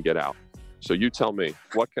help them get out. So you tell me,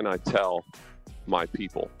 what can I tell my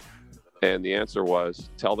people? And the answer was,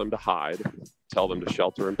 tell them to hide, tell them to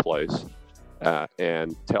shelter in place,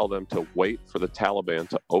 and tell them to wait for the Taliban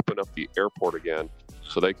to open up the airport again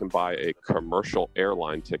so they can buy a commercial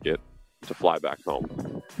airline ticket to fly back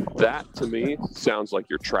home. That, to me, sounds like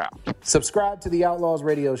you're trapped. Subscribe to the Outlaws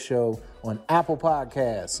Radio Show on Apple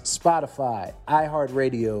Podcasts, Spotify,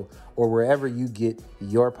 iHeartRadio, or wherever you get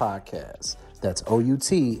your podcasts. That's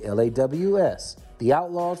OUTLAWS, the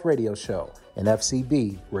Outlaws Radio Show, an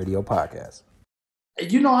FCB radio podcast. I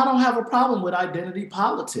don't have a problem with identity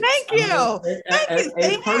politics. Thank you.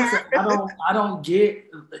 I don't get,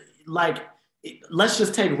 let's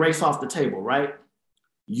just take race off the table, right?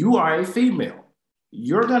 You are a female.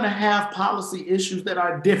 You're going to have policy issues that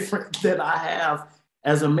are different than I have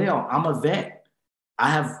as a male. I'm a vet.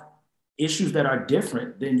 I have issues that are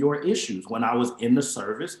different than your issues. When I was in the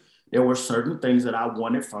service, there were certain things that I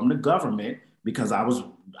wanted from the government because I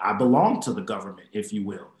belonged to the government, if you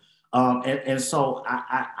will. And so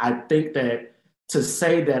I think that to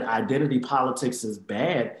say that identity politics is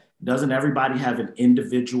bad, doesn't everybody have an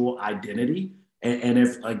individual identity? And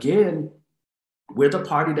if, again, we're the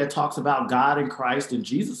party that talks about God and Christ and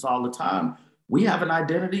Jesus all the time, we have an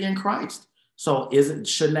identity in Christ. So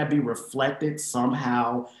shouldn't that be reflected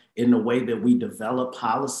somehow in the way that we develop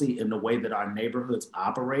policy, in the way that our neighborhoods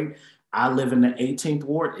operate? I live in the 18th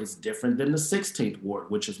ward. It's different than the 16th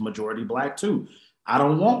ward, which is majority Black too. I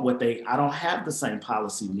don't have the same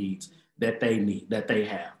policy needs that they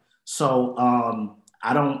have. So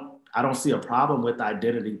I don't see a problem with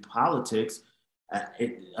identity politics.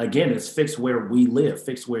 It's fixed where we live,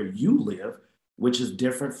 fixed where you live, which is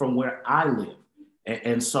different from where I live.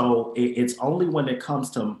 And so it's only when it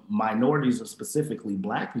comes to minorities and specifically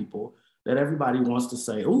Black people that everybody wants to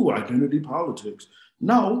say, "Ooh, identity politics."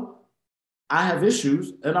 No, I have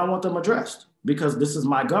issues and I want them addressed because this is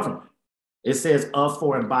my government. It says of,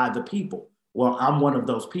 for, and by the people. Well, I'm one of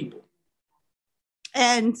those people.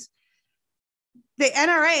 And the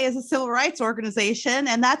NRA is a civil rights organization,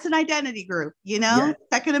 and that's an identity group, yes.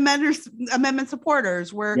 Second Amendment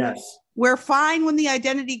supporters. We're fine when the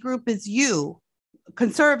identity group is you.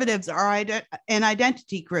 Conservatives are an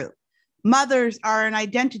identity group. Mothers are an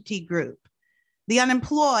identity group. The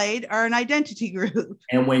unemployed are an identity group.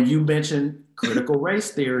 And when you mention critical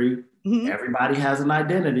race theory, everybody has an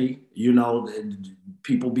identity.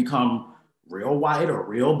 People become real white or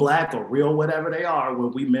real Black or real whatever they are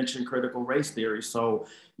when we mention critical race theory. So,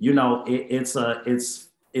 it's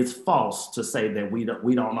false to say that we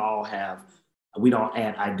don't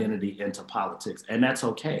add identity into politics, and that's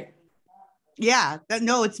okay. Yeah,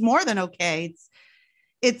 no, it's more than okay.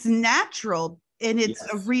 It's natural and it's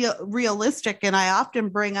realistic. And I often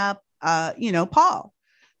bring up, Paul,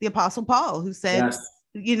 the Apostle Paul, who said,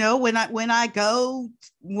 when I go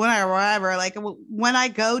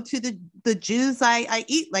to the Jews, I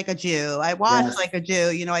eat like a Jew, I watch like a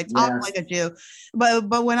Jew, I talk like a Jew,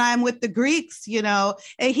 but when I'm with the Greeks,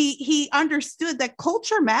 he understood that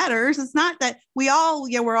culture matters. It's not that we're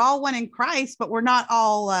all one in Christ, but we're not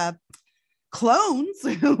all clones.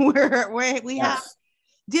 we have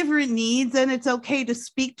different needs, and it's okay to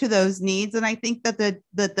speak to those needs. And I think that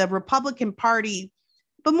the Republican Party,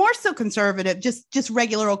 but more so conservative, just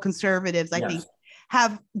regular old conservatives, I think,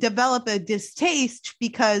 have developed a distaste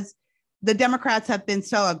because the Democrats have been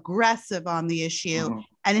so aggressive on the issue,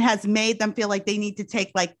 and it has made them feel like they need to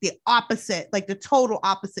take the total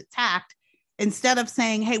opposite tact, instead of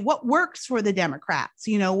saying, hey, what works for the Democrats?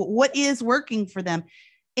 What is working for them?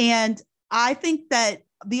 And I think that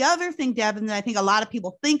the other thing, Devin, that I think a lot of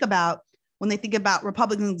people think about when they think about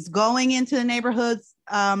Republicans going into the neighborhoods,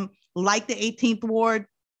 like the 18th ward,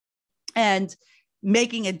 and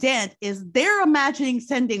making a dent, is they're imagining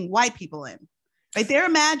sending white people in. Right? They're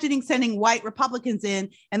imagining sending white Republicans in,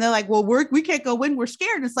 and they're like, well, we can't go in. We're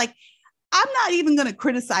scared. And it's like, I'm not even going to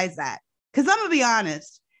criticize that, because I'm going to be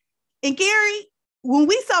honest. In Gary, when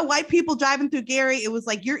we saw white people driving through Gary, it was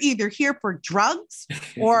like, you're either here for drugs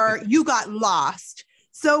or you got lost.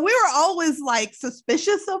 So we were always like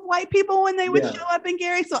suspicious of white people when they would show up in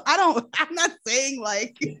Gary. So I'm not saying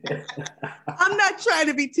like, I'm not trying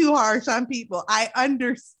to be too harsh on people. I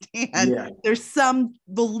understand there's some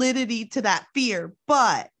validity to that fear,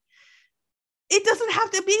 but it doesn't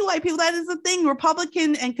have to be white people. That is the thing.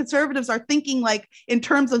 Republican and conservatives are thinking like in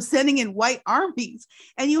terms of sending in white armies.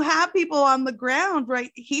 And you have people on the ground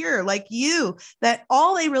right here, like you, that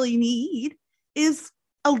all they really need is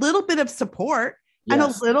a little bit of support and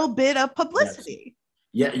a little bit of publicity.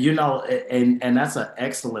 Yeah, and that's an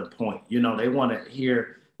excellent point. They want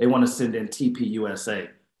to send in TPUSA.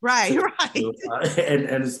 Right.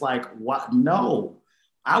 And it's like, what? No.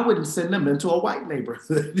 I wouldn't send them into a white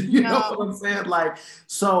neighborhood. You know what I'm saying? Like,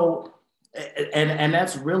 so, and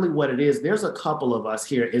that's really what it is. There's a couple of us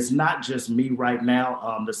here. It's not just me right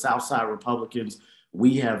now. The Southside Republicans,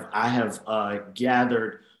 I have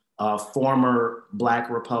gathered former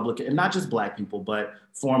Black Republican, and not just Black people, but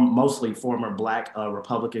mostly former Black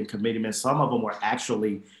Republican committeemen. Some of them were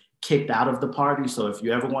actually kicked out of the party. So if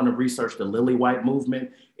you ever want to research the Lily White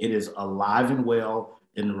movement, it is alive and well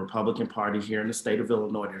in the Republican Party here in the state of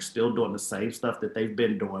Illinois. They're still doing the same stuff that they've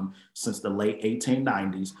been doing since the late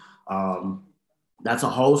 1890s. That's a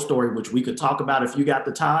whole story, which we could talk about if you got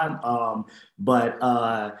the time.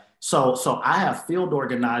 So I have field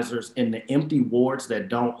organizers in the empty wards that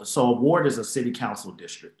don't. So a ward is a city council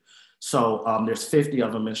district. So there's 50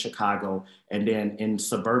 of them in Chicago. And then in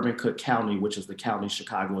suburban Cook County, which is the county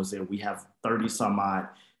Chicago is in, we have 30 some odd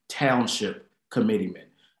township committeemen.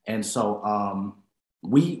 And so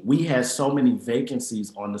we had so many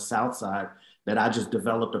vacancies on the South Side that I just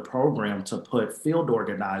developed a program to put field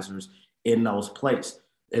organizers in those places,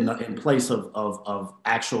 in place of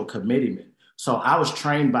actual committeemen. So I was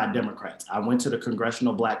trained by Democrats. I went to the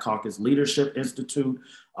Congressional Black Caucus Leadership Institute.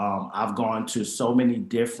 I've gone to so many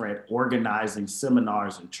different organizing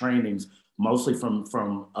seminars and trainings, mostly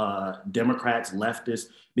from Democrats, leftists,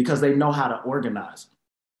 because they know how to organize.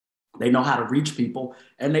 They know how to reach people,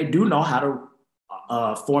 and they do know how to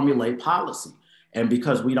formulate policy. And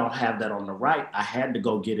because we don't have that on the right, I had to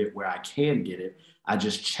go get it where I can get it. I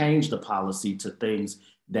just changed the policy to things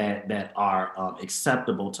that are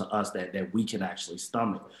acceptable to us, that we can actually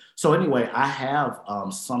stomach. So anyway, I have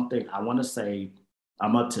something, I want to say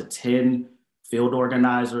I'm up to 10 field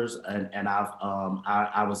organizers, and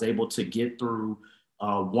I was able to get through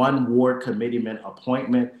one ward committeeman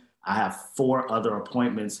appointment. I have 4 other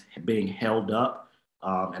appointments being held up.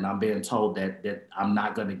 And I'm being told that I'm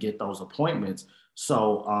not going to get those appointments.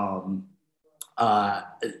 So,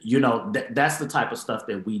 that's the type of stuff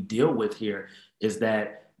that we deal with here, is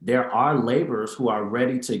that there are laborers who are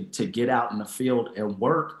ready to get out in the field and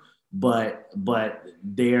work, but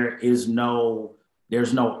there's no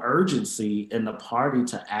urgency in the party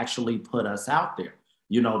to actually put us out there.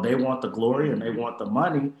 They want the glory and they want the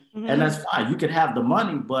money, and that's fine. You can have the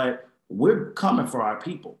money, but we're coming for our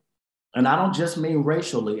people. And I don't just mean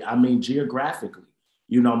racially, I mean geographically.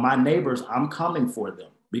 My neighbors, I'm coming for them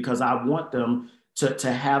because I want them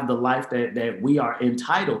to have the life that we are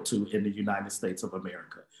entitled to in the United States of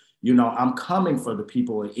America. I'm coming for the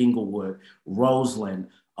people in Inglewood, Roseland,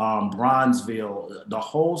 Bronzeville, the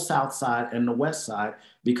whole South Side and the West Side,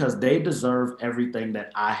 because they deserve everything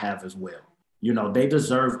that I have as well. They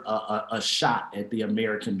deserve a shot at the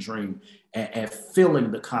American dream and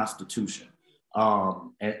filling the Constitution.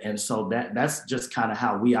 And so that's just kind of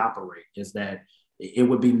how we operate, is that it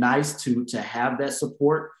would be nice to have that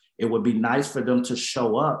support. It would be nice for them to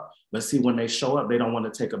show up, but see, when they show up, they don't want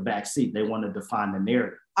to take a back seat. They want to define the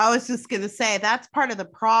narrative. I was just going to say that's part of the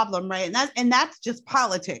problem, right? And that's just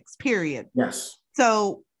politics, period. Yes.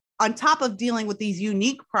 So on top of dealing with these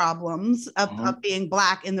unique problems of being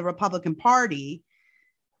Black in the Republican Party,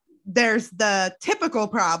 there's the typical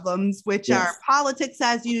problems, which are politics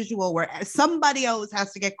as usual, where somebody always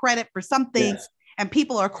has to get credit for something. Yes. And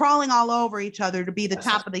people are crawling all over each other to be the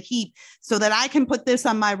top of the heap so that I can put this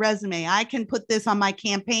on my resume. I can put this on my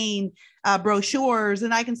campaign brochures,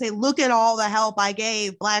 and I can say, look at all the help I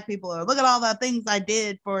gave Black people, or look at all the things I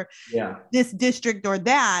did for this district or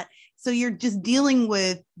that. So you're just dealing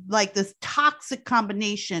with like this toxic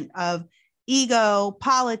combination of ego,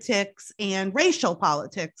 politics, and racial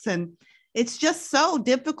politics. And it's just so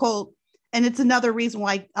difficult. And it's another reason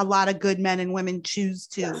why a lot of good men and women choose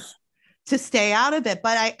to stay out of it.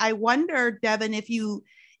 But I wonder, Devin, if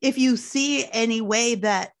you see any way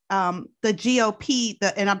that the GOP,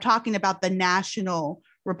 and I'm talking about the national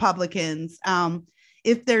Republicans,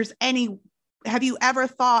 if there's any, have you ever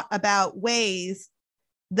thought about ways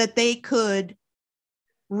that they could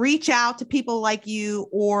reach out to people like you,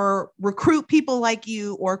 or recruit people like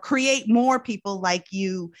you, or create more people like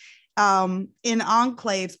you in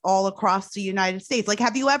enclaves all across the United States? Like,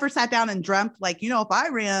 have you ever sat down and dreamt, like, if I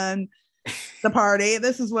ran the party,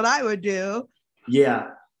 this is what I would do?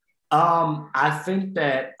 Yeah. I think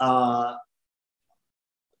that,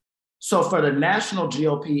 so for the national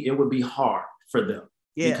GOP, it would be hard for them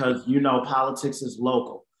because, politics is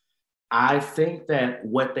local. I think that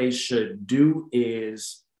what they should do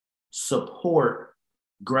is support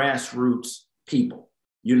grassroots people,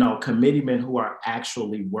 committeemen who are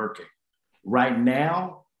actually working. Right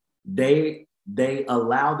now, they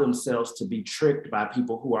allow themselves to be tricked by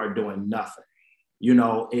people who are doing nothing.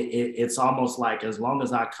 It's almost like, as long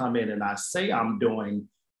as I come in and I say I'm doing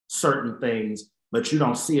certain things, but you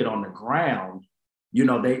don't see it on the ground,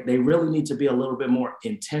 they really need to be a little bit more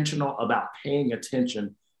intentional about paying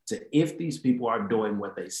attention to if these people are doing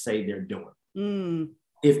what they say they're doing.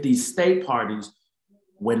 If these state parties,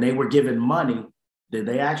 when they were given money, did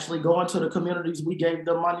they actually go into the communities we gave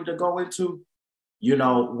them money to go into?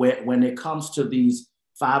 When it comes to these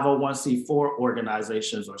 501c4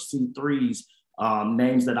 organizations or C3s,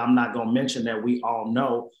 names that I'm not going to mention that we all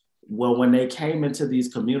know, well, when they came into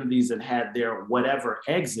these communities and had their whatever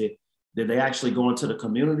exit, did they actually go into the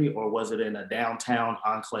community, or was it in a downtown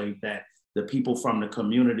enclave that the people from the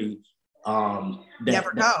community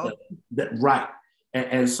never go? Right.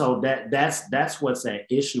 And so that's what's at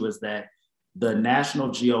issue, is that the national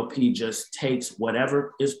GOP just takes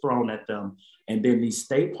whatever is thrown at them. And then these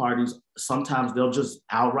state parties, sometimes they'll just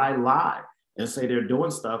outright lie and say they're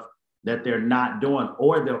doing stuff that they're not doing,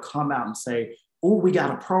 or they'll come out and say, oh, we got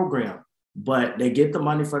a program, but they get the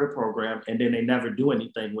money for the program and then they never do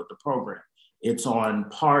anything with the program. It's on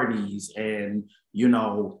parties, and,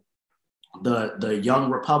 the young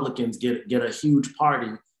Republicans get a huge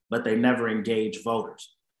party, but they never engage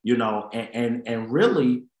voters, and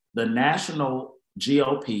really the national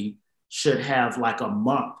GOP should have like a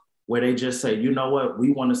month where they just say, you know what,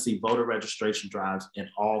 we want to see voter registration drives in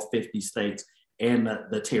all 50 states and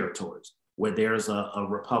the territories where there's a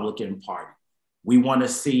Republican party. We want to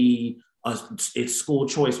see, it's school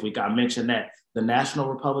choice week. I mentioned that. The National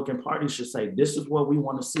Republican Party should say, this is what we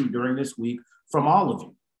want to see during this week from all of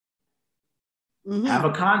you. Mm-hmm. Have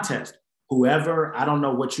a contest. Whoever, I don't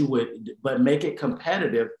know what you would, but make it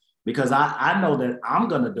competitive, because I know that I'm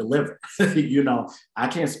going to deliver. I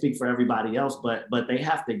can't speak for everybody else, but they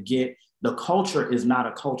have to get, the culture is not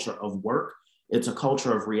a culture of work. It's a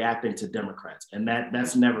culture of reacting to Democrats. And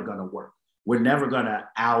that's never going to work. We're never going to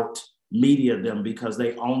out media them because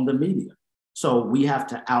they own the media. So we have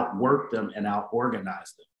to outwork them and out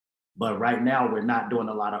organize them. But right now we're not doing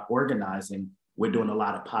a lot of organizing. We're doing a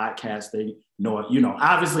lot of podcasting.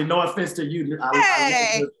 Obviously no offense to you.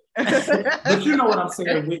 But you know what I'm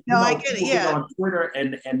saying? I get it. Yeah. On Twitter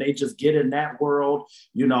and they just get in that world.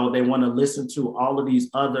 They want to listen to all of these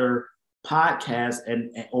other podcasts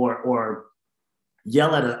or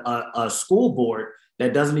yell at a school board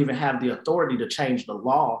that doesn't even have the authority to change the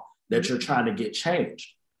law that you're trying to get changed.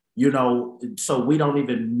 So we don't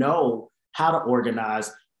even know how to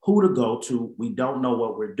organize, who to go to. We don't know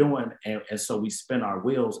what we're doing. And so we spin our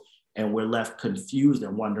wheels and we're left confused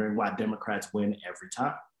and wondering why Democrats win every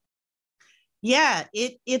time. Yeah,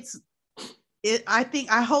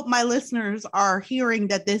 I hope my listeners are hearing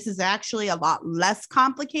that this is actually a lot less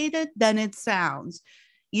complicated than it sounds.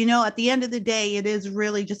 At the end of the day, it is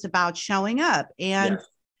really just about showing up. And yes.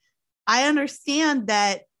 I understand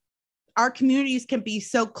that our communities can be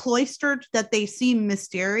so cloistered that they seem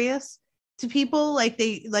mysterious to people.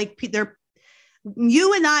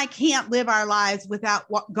 You and I can't live our lives without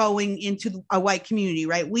going into a white community,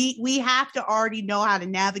 right? We have to already know how to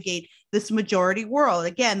navigate this majority world.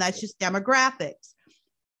 Again, that's just demographics.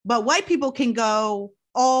 But white people can go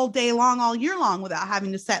all day long, all year long, without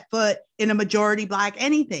having to set foot in a majority Black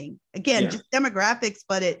anything. Again, just demographics,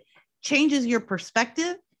 but it changes your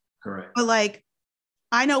perspective. Correct. But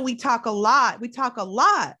I know we talk a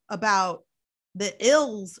lot about the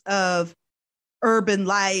ills of urban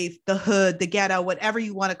life, the hood, the ghetto, whatever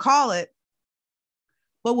you want to call it.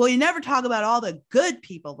 But we never talk about all the good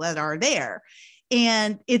people that are there.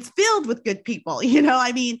 And it's filled with good people.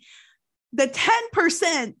 The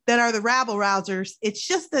 10% that are the rabble rousers, it's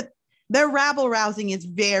just that their rabble rousing is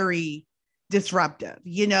very disruptive.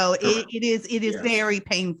 It is very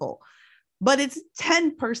painful, but it's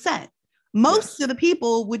 10%. Most of the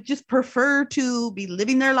people would just prefer to be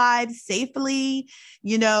living their lives safely,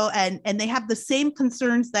 and they have the same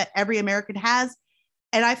concerns that every American has.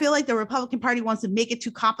 And I feel like the Republican Party wants to make it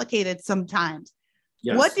too complicated sometimes.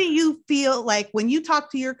 Yes. What do you feel like when you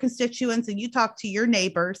talk to your constituents and you talk to your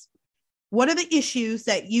neighbors? What are the issues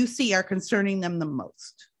that you see are concerning them the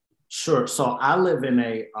most? Sure. So I live in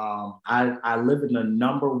I live in the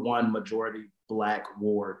number one majority Black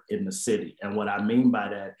ward in the city. And what I mean by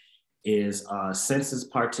that is census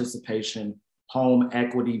participation, home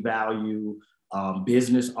equity value,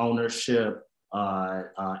 business ownership,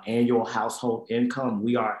 annual household income.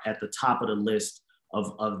 We are at the top of the list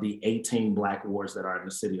of the 18 Black wards that are in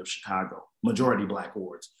the city of Chicago, majority Black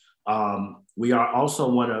wards. We are also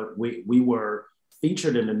we were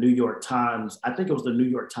featured in the New York Times. I think it was the New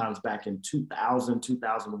York Times back in 2000,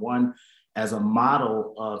 2001 as a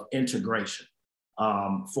model of integration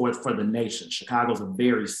for the nation. Chicago's a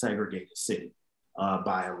very segregated city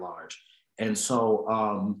by and large. And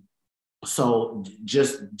so,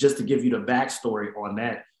 just to give you the backstory on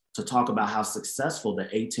that, to talk about how successful the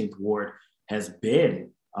 18th ward has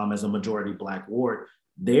been as a majority Black ward,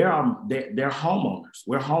 they're homeowners.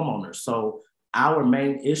 We're homeowners. So our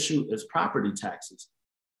main issue is property taxes.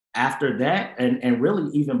 After that, and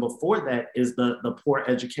really even before that, is the poor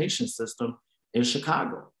education system in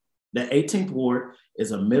Chicago. The 18th ward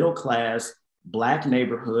is a middle class Black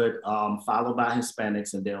neighborhood, followed by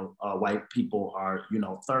Hispanics, and then white people are,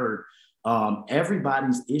 third.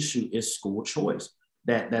 Everybody's issue is school choice.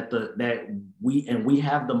 We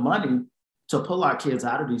have the money to pull our kids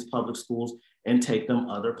out of these public schools and take them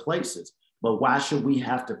other places. But why should we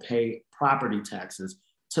have to pay property taxes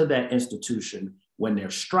to that institution when they're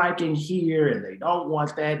striking here and they don't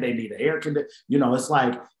want that? They need an air conditioner. It's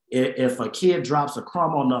like if a kid drops a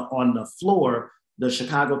crumb on the floor, the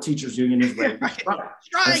Chicago Teachers Union is ready to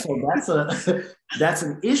strike. And so that's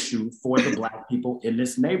an issue for the Black people in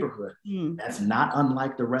this neighborhood. That's not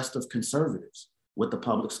unlike the rest of conservatives with the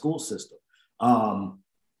public school system.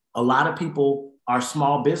 A lot of people are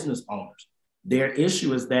small business owners. Their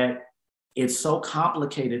issue is that it's so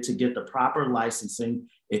complicated to get the proper licensing.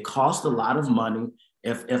 It costs a lot of money.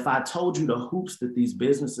 If I told you the hoops that these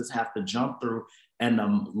businesses have to jump through, and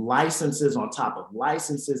the licenses on top of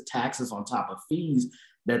licenses, taxes on top of fees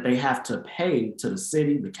that they have to pay to the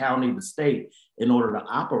city, the county, the state in order to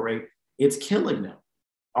operate, it's killing them.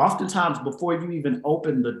 Oftentimes, before you even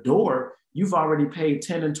open the door, you've already paid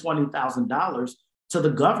 $10,000 and $20,000 to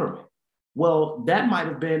the government. Well, that might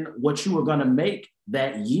have been what you were going to make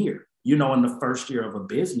that year, in the first year of a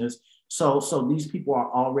business. So these people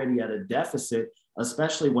are already at a deficit,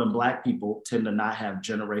 especially when Black people tend to not have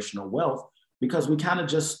generational wealth, because we kind of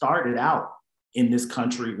just started out in this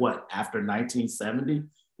country, after 1970,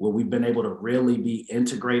 where we've been able to really be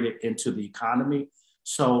integrated into the economy.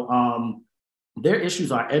 So their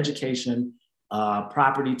issues are education,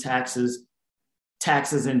 property taxes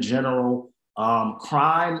in general.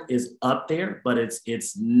 Crime is up there, but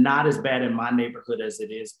it's not as bad in my neighborhood as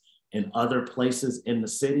it is in other places in the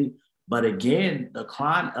city. But again, the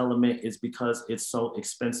crime element is because it's so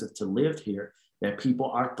expensive to live here that people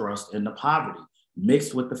are thrust into poverty,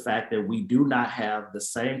 mixed with the fact that we do not have the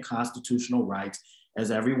same constitutional rights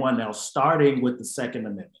as everyone else, starting with the Second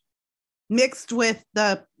Amendment. Mixed with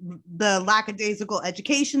the lackadaisical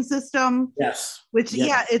education system. Yes. Which,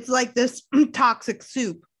 yeah, it's like this toxic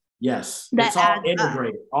soup. Yes. It's all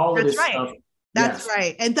integrated. All of this stuff. That's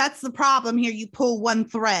right. And that's the problem here. You pull one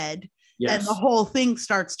thread and the whole thing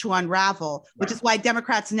starts to unravel, which is why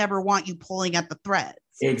Democrats never want you pulling at the threads.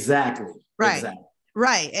 Exactly. Right. Exactly.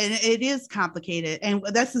 Right. And it is complicated. And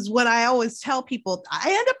this is what I always tell people.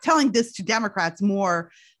 I end up telling this to Democrats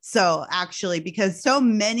more so, actually, because so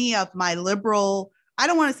many of my liberal, I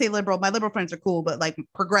don't want to say liberal, my liberal friends are cool, but like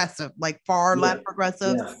progressive, like far left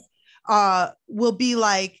progressives will be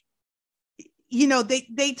like,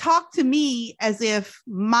 they talk to me as if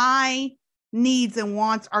my needs and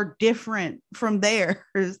wants are different from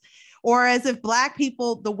theirs, or as if Black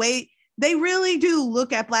people, the way they really do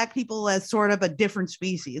look at Black people as sort of a different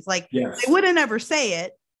species. Like they wouldn't ever say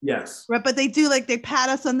it. Yes. Right. But they do, like, they pat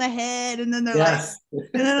us on the head and then they're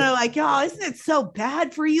like, oh, isn't it so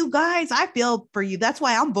bad for you guys? I feel for you. That's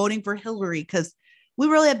why I'm voting for Hillary, because we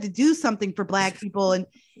really have to do something for Black people. And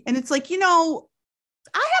it's like,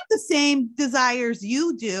 I have the same desires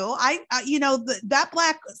you do. That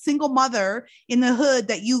Black single mother in the hood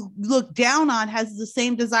that you look down on has the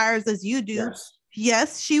same desires as you do.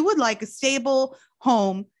 Yes, she would like a stable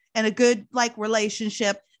home and a good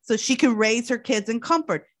relationship so she can raise her kids in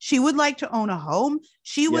comfort. She would like to own a home.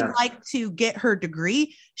 She would like to get her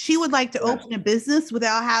degree. She would like to open a business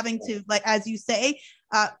without having to, like, as you say,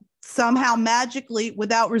 somehow magically,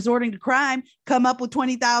 without resorting to crime, come up with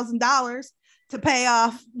 $20,000 to pay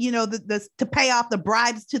off, to pay off the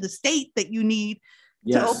bribes to the state that you need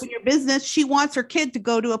to open your business. She wants her kid to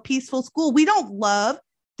go to a peaceful school. We don't love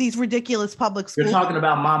these ridiculous public schools. You're talking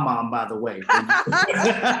about my mom, by the way.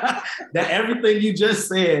 That everything you just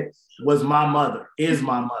said was my mother, is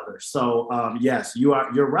my mother. So yes,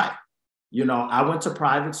 you're right. You know, I went to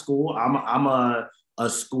private school. I'm a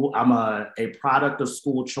product of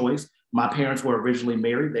school choice. My parents were originally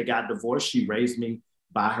married. They got divorced. She raised me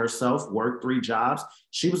by herself, worked 3 jobs.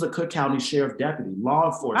 She was a Cook County Sheriff deputy,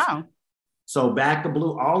 law enforcement. Wow. So back to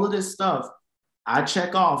blue, all of this stuff, I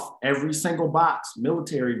check off every single box,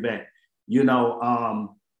 military vet, you know.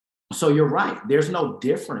 So you're right. There's no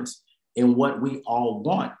difference in what we all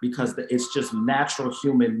want because it's just natural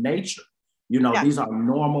human nature. You know, These are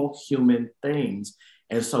normal human things.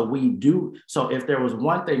 And so we do. So if there was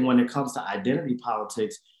one thing when it comes to identity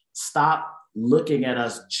politics, stop looking at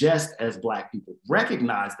us just as Black people.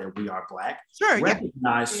 Recognize that we are Black. Sure.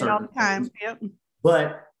 Recognize certain things,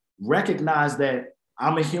 but recognize that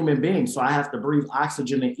I'm a human being, so I have to breathe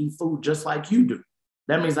oxygen and eat food just like you do.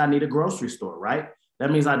 That means I need a grocery store, right?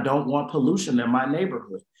 That means I don't want pollution in my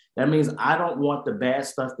neighborhood. That means I don't want the bad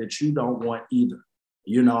stuff that you don't want either.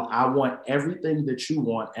 You know, I want everything that you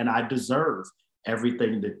want, and I deserve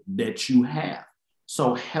everything that you have.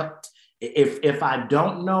 So help. If I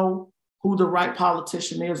don't know who the right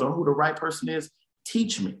politician is or who the right person is,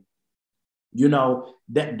 teach me. You know,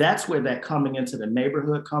 that's where that coming into the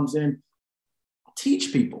neighborhood comes in.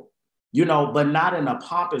 Teach people, you know, but not in a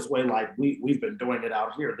pompous way like we've been doing it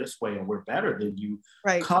out here this way and we're better than you.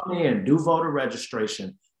 Right. Come in, do voter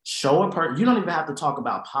registration, show you don't even have to talk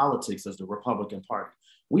about politics as the Republican Party.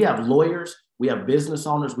 We have lawyers, we have business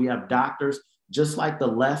owners, we have doctors, just like the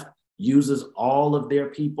left uses all of their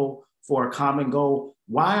people for a common goal.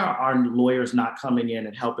 Why are our lawyers not coming in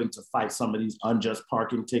and helping to fight some of these unjust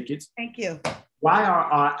parking tickets? Thank you. Why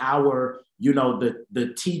are our you know,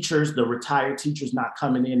 the teachers, the retired teachers not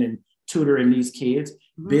coming in and tutoring these kids,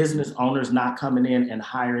 business owners not coming in and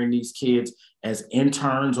hiring these kids as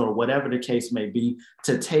interns or whatever the case may be,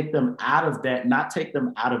 to take them out of that, not take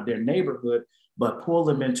them out of their neighborhood, but pull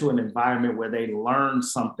them into an environment where they learn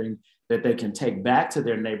something that they can take back to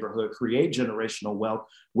their neighborhood, create generational wealth,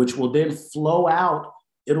 which will then flow out.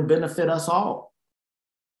 It'll benefit us all.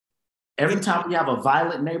 Every time we have a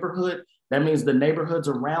violent neighborhood, that means the neighborhoods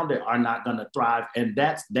around it are not going to thrive. And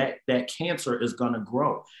that cancer is going to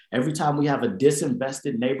grow. Every time we have a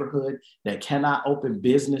disinvested neighborhood that cannot open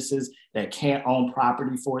businesses, that can't own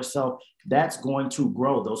property for itself, that's going to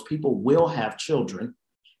grow. Those people will have children,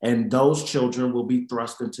 and those children will be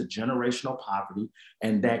thrust into generational poverty,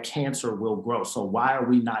 and that cancer will grow. So why are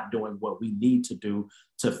we not doing what we need to do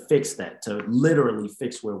to fix that, to literally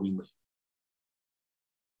fix where we live?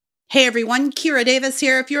 Hey everyone, Kira Davis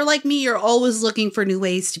here. If you're like me, you're always looking for new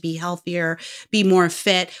ways to be healthier, be more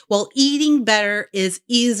fit. Well, eating better is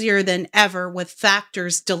easier than ever with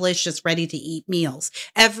Factor's delicious, ready-to-eat meals.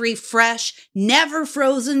 Every fresh, never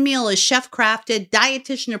frozen meal is chef-crafted,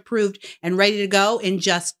 dietitian approved, and ready to go in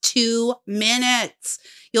just 2 minutes.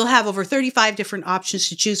 You'll have over 35 different options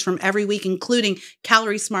to choose from every week, including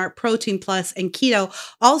Calorie Smart, Protein Plus, and Keto.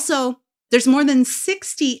 Also, there's more than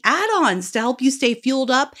 60 add-ons to help you stay fueled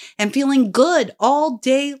up and feeling good all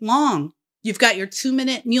day long. You've got your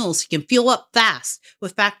 2-minute meals. You can fuel up fast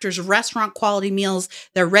with Factor's restaurant quality meals.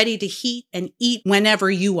 They're ready to heat and eat whenever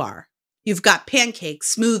you are. You've got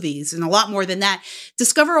pancakes, smoothies, and a lot more than that.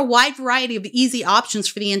 Discover a wide variety of easy options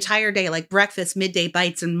for the entire day, like breakfast, midday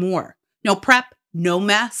bites, and more. No prep, no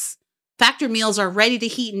mess. Factor meals are ready to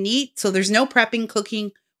heat and eat, so there's no prepping,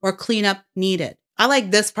 cooking, or cleanup needed. I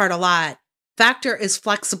like this part a lot. Factor is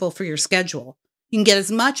flexible for your schedule. You can get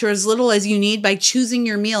as much or as little as you need by choosing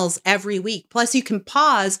your meals every week. Plus, you can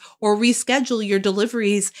pause or reschedule your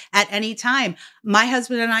deliveries at any time. My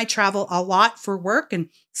husband and I travel a lot for work, and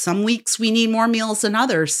some weeks we need more meals than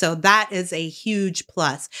others. So that is a huge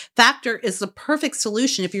plus. Factor is the perfect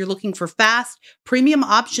solution if you're looking for fast, premium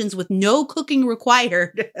options with no cooking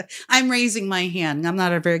required. I'm raising my hand. I'm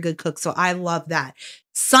not a very good cook, so I love that.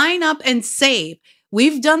 Sign up and save.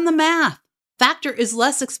 We've done the math. Factor is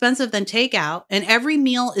less expensive than takeout, and every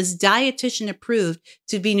meal is dietitian approved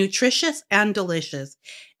to be nutritious and delicious.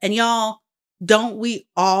 And y'all, don't we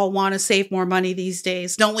all want to save more money these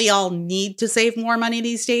days? Don't we all need to save more money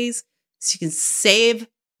these days? So you can save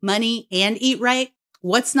money and eat right?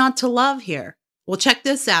 What's not to love here? Well, check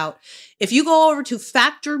this out. If you go over to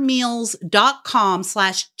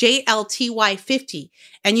factormeals.com/JLTY50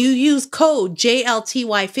 and you use code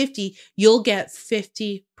JLTY50, you'll get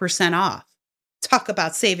 50% off. Talk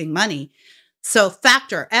about saving money. So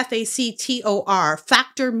Factor, Factor,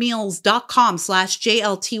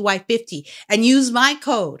 factormeals.com/JLTY50 and use my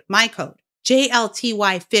code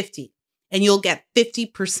JLTY50, and you'll get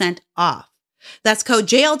 50% off. That's code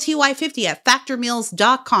JLTY50 at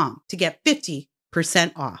factormeals.com to get 50%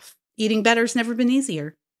 off. Eating better's never been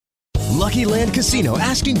easier. Lucky Land Casino,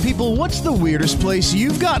 asking people, what's the weirdest place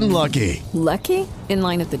you've gotten lucky? Lucky? In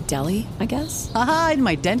line at the deli, I guess? Aha, in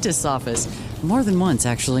my dentist's office. More than once,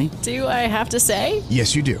 actually. Do I have to say?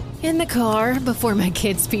 Yes, you do. In the car before my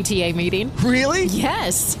kids' PTA meeting. Really?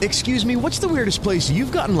 Yes. Excuse me, what's the weirdest place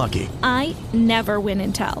you've gotten lucky? I never win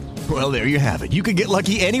and tell. Well, there you have it. You can get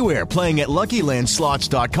lucky anywhere, playing at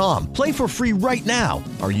LuckyLandSlots.com. Play for free right now.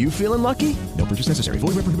 Are you feeling lucky? No purchase necessary. Void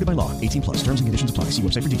where prohibited by law. 18 plus. Terms and conditions apply. See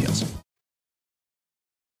website for details.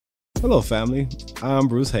 Hello, family. I'm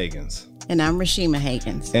Bruce Hagans. And I'm Rashima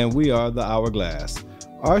Hagans. And we are The Hourglass.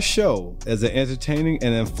 Our show is an entertaining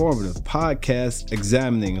and informative podcast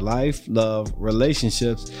examining life, love,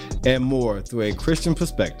 relationships, and more through a Christian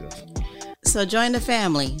perspective. So join the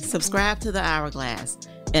family. Subscribe to The Hourglass,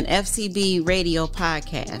 an FCB radio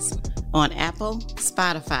podcast on Apple,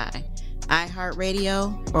 Spotify,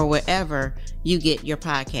 iHeartRadio, or wherever you get your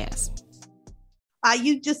podcasts.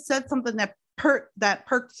 You just said something that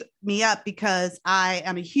perks me up because I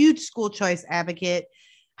am a huge school choice advocate,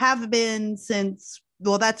 have been since,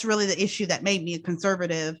 well, that's really the issue that made me a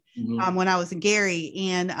conservative when I was in Gary.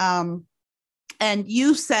 And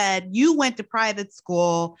you said you went to private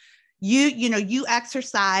school, you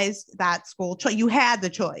exercised that school choice. You had the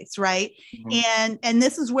choice, right? And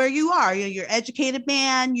this is where you are. You're an educated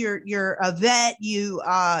man. You're a vet.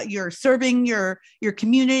 You're serving your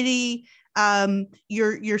community.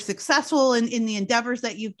 You're successful in the endeavors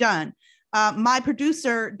that you've done. My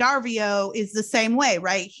producer Darvio is the same way,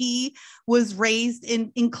 right? He was raised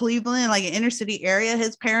in Cleveland, like an inner city area.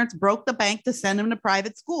 His parents broke the bank to send him to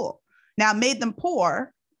private school. Now, it made them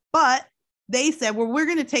poor, but they said, well, we're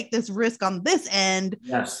going to take this risk on this end,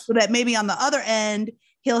 so that maybe on the other end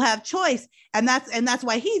he'll have choice. And that's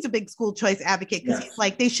why he's a big school choice advocate, because he's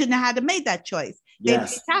like, they shouldn't have had to make that choice. They pay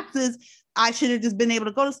taxes. I should have just been able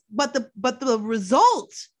to go to, but the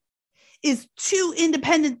result is two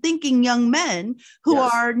independent thinking young men who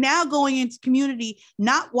are now going into community,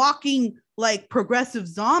 not walking like progressive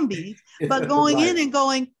zombies, but going in and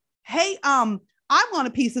going, hey, I want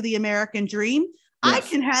a piece of the American dream. I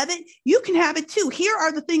can have it. You can have it too. Here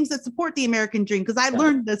are the things that support the American dream. Because I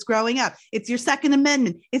learned this growing up. It's your Second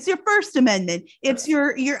Amendment. It's your First Amendment. It's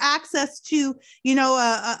your access to,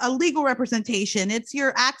 a legal representation. It's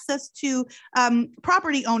your access to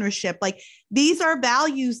property ownership. Like, these are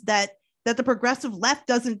values that the progressive left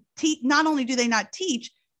doesn't teach. Not only do they not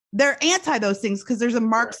teach, they're anti those things because there's a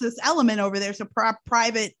Marxist element over there. So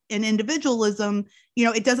private and individualism,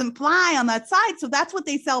 it doesn't fly on that side. So that's what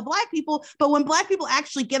they sell Black people. But when Black people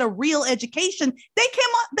actually get a real education, they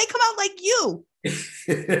come out like you.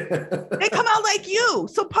 They come out like you.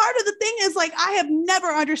 So part of the thing is, like, I have never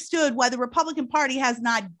understood why the Republican Party has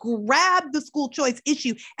not grabbed the school choice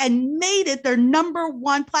issue and made it their number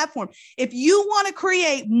one platform. If you want to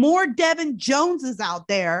create more Devin Joneses out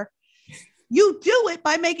there, you do it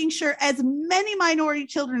by making sure as many minority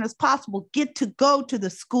children as possible get to go to the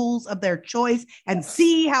schools of their choice and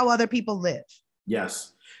see how other people live.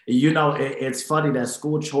 Yes. It's funny that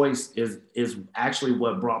school choice is actually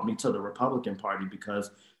what brought me to the Republican Party,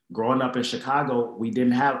 because growing up in Chicago,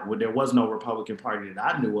 there was no Republican Party that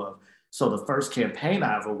I knew of. So the first campaign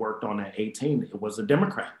I ever worked on at 18, it was a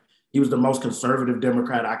Democrat. He was the most conservative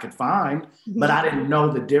Democrat I could find, but I didn't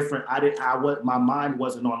know the difference. My mind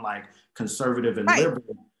wasn't on like conservative and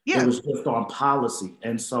liberal. It was just on policy.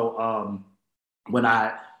 And so when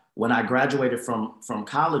I graduated from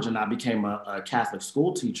college and I became a Catholic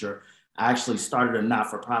school teacher, I actually started a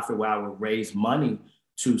not-for-profit where I would raise money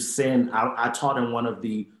to send. I taught in one of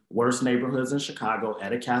the worst neighborhoods in Chicago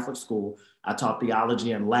at a Catholic school. I taught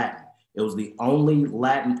theology and Latin. It was the only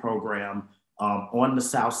Latin program on the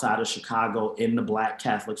south side of Chicago in the Black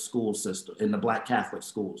Catholic school system, in the Black Catholic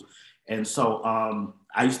schools. And so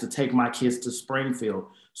I used to take my kids to Springfield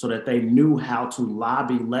so that they knew how to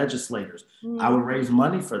lobby legislators. I would raise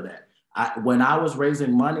money for that. When I was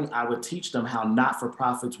raising money, I would teach them how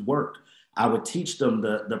not-for-profits work. I would teach them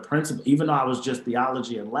the principle, even though I was just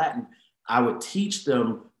theology and Latin, I would teach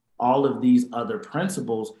them all of these other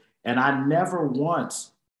principles. And I never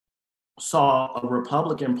once saw a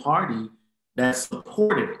Republican Party that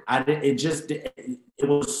supported it.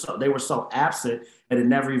 They were so absent, and it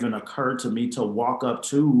never even occurred to me to walk up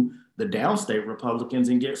to the downstate Republicans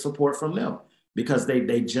and get support from them, because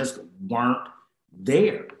they just weren't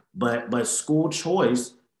there. But school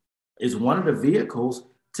choice is one of the vehicles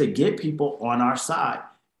to get people on our side.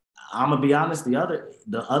 I'm gonna be honest.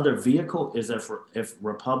 The other vehicle is if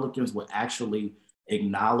Republicans would actually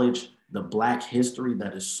acknowledge the Black history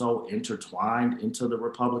that is so intertwined into the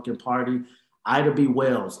Republican Party. Ida B.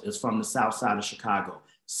 Wells is from the South Side of Chicago,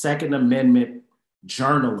 Second Amendment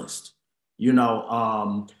journalist. You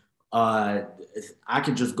know, I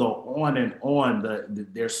could just go on and on.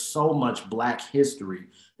 There's so much Black history.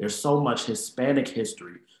 There's so much Hispanic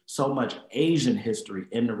history, so much Asian history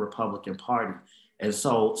in the Republican Party. And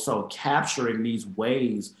so capturing these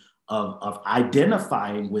ways of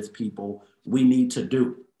identifying with people, we need to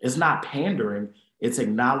do. It's not pandering, it's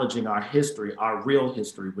acknowledging our history, our real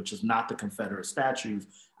history, which is not the Confederate statues.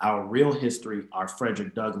 Our real history are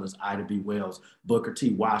Frederick Douglass, Ida B. Wells, Booker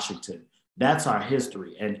T. Washington. That's our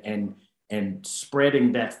history. And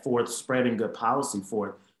spreading that forth, spreading good policy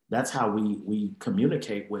forth, that's how we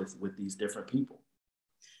communicate with these different people.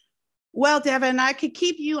 Well, Devin, I could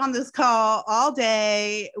keep you on this call all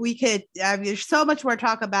day. We could, there's so much more to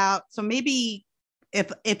talk about. So maybe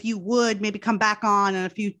if you would maybe come back on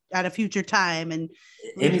at a future time, and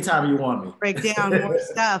anytime you want me, break down more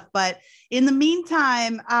stuff. But in the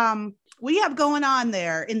meantime, what do you have going on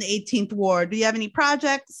there in the 18th Ward? Do you have any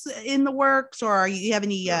projects in the works, or do you have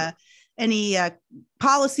any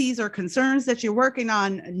policies or concerns that you're working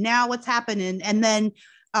on now? What's happening? And then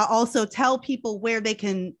also tell people where they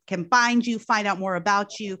can find you, find out more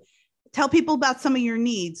about you. Tell people about some of your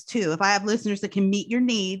needs too. If I have listeners that can meet your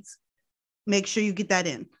needs, make sure you get that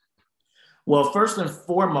in. Well, first and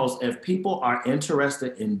foremost, if people are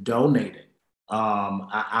interested in donating,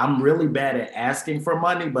 I'm really bad at asking for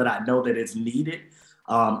money, but I know that it's needed.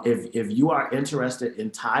 If you are interested in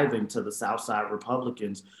tithing to the Southside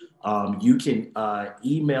Republicans, you can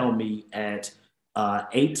email me at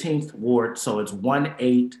 18th Ward, so it's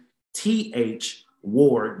 18th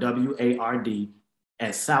Ward, WARD,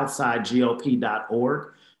 at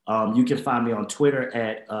southsidegop.org. You can find me on Twitter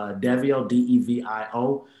at Devio,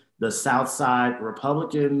 DEVIO. The Southside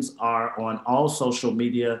Republicans are on all social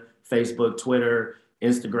media, Facebook, Twitter,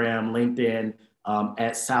 Instagram, LinkedIn,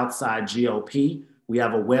 at Southside GOP. We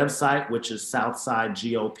have a website, which is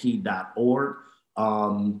southsidegop.org.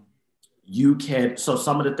 So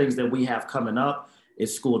some of the things that we have coming up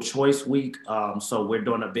is School Choice Week. So we're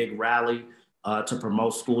doing a big rally to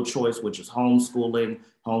promote school choice, which is homeschooling,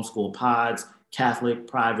 homeschool pods, Catholic,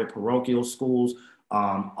 private, parochial schools.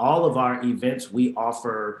 All of our events, we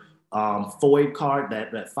offer FOID card,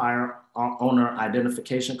 that fire owner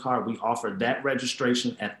identification card. We offer that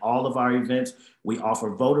registration at all of our events. We offer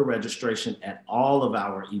voter registration at all of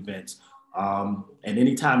our events. And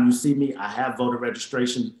anytime you see me, I have voter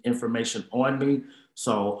registration information on me.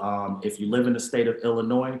 So if you live in the state of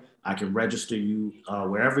Illinois, I can register you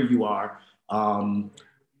wherever you are.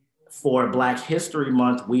 For Black History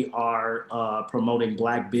Month, we are promoting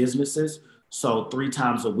Black businesses. So 3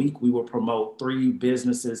 times a week, we will promote 3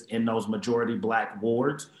 businesses in those majority Black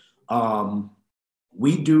wards.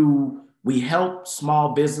 We help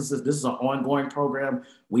small businesses. This is an ongoing program.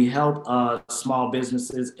 We help small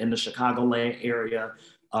businesses in the Chicagoland area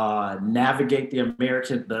navigate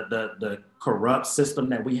the corrupt system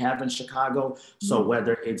that we have in Chicago. So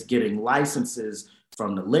whether it's getting licenses,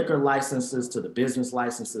 from the liquor licenses to the business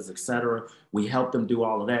licenses, et cetera, we help them do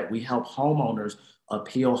all of that. We help homeowners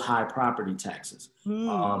appeal high property taxes.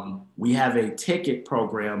 We have a ticket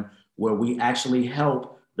program where we actually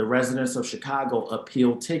help the residents of Chicago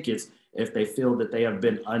appeal tickets if they feel that they have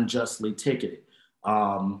been unjustly ticketed.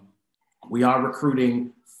 We are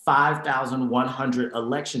recruiting 5,100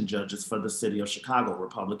 election judges for the city of Chicago,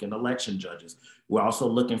 Republican election judges. We're also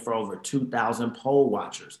looking for over 2,000 poll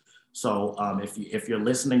watchers. So if you're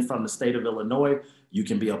listening from the state of Illinois, you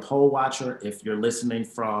can be a poll watcher. If you're listening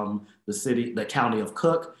from the county of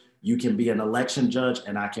Cook, you can be an election judge,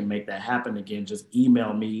 and I can make that happen. Again, just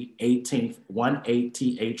email me 18th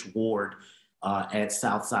Ward at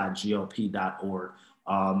southsidegop.org.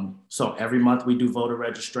 So every month we do voter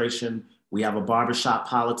registration. We have a barbershop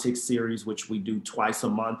politics series, which we do twice a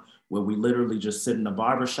month, where we literally just sit in the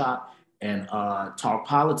barbershop and talk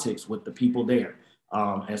politics with the people there.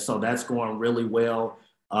 And so that's going really well.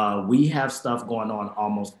 We have stuff going on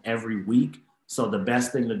almost every week. So the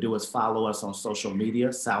best thing to do is follow us on social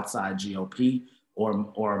media, Southside GOP,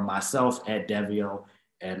 or myself at Devio,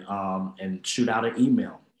 and shoot out an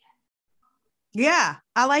email. Yeah,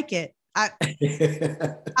 I like it.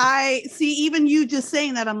 I see, even you just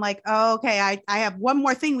saying that, I'm like, oh, okay, I have one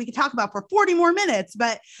more thing we could talk about for 40 more minutes,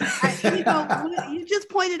 but you just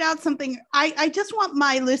pointed out something. I just want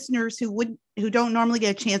my listeners who don't normally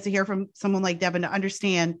get a chance to hear from someone like Devin to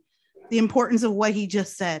understand the importance of what he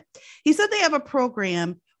just said. He said they have a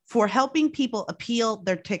program for helping people appeal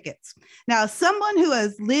their tickets. Now, as someone who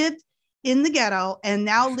has lived in the ghetto and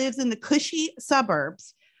now lives in the cushy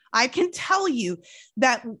suburbs, I can tell you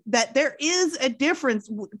that there is a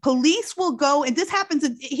difference. Police will go, and this happens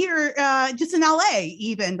here, just in LA,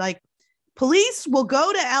 even like police will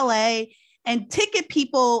go to LA and ticket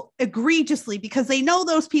people egregiously because they know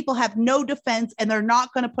those people have no defense and they're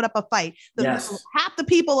not going to put up a fight. Half the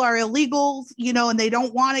people are illegals, and they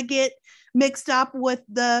don't want to get mixed up with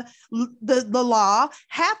the law.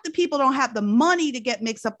 Half the people don't have the money to get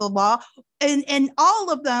mixed up the law. And all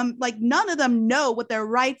of them, like none of them know what their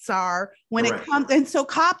rights are when it comes. And so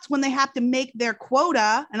cops, when they have to make their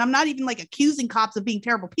quota, and I'm not even like accusing cops of being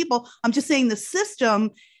terrible people, I'm just saying the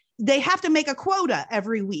system, they have to make a quota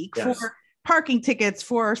every week for parking tickets,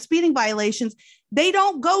 for speeding violations. They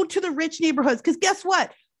don't go to the rich neighborhoods because guess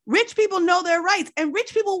what? Rich people know their rights and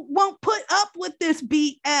rich people won't put up with this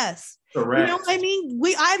BS. Correct. You know what I mean?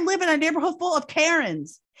 I live in a neighborhood full of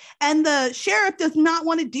Karens, and the sheriff does not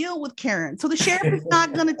want to deal with Karen. So the sheriff is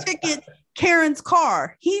not going to ticket Karen's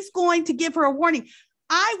car. He's going to give her a warning.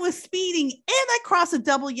 I was speeding and I crossed a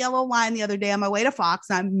double yellow line the other day on my way to Fox.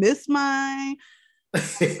 And I missed my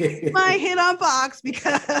hit on Fox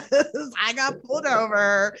because I got pulled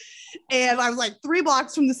over and I was like 3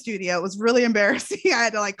 blocks from the studio. It was really embarrassing. I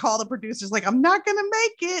had to like call the producers like, I'm not going to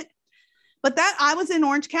make it. But that I was in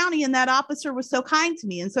Orange County and that officer was so kind to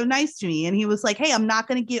me and so nice to me. And he was like, hey, I'm not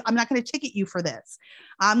going to ticket you for this.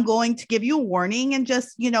 I'm going to give you a warning and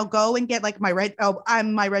just, go and get like my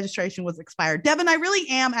registration was expired. Devin, I really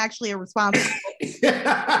am actually a responsible.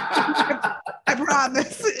 I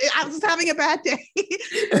promise. I was just having a bad day. He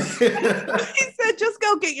said, just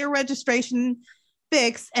go get your registration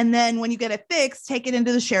fixed. And then when you get it fixed, take it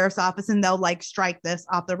into the sheriff's office and they'll like strike this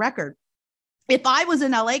off the record. If I was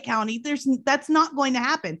in LA County, that's not going to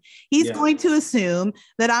happen. He's going to assume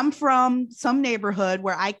that I'm from some neighborhood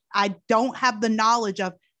where I don't have the knowledge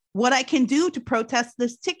of what I can do to protest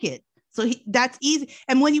this ticket. So that's easy.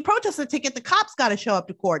 And when you protest a ticket, the cops got to show up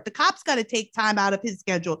to court. The cops got to take time out of his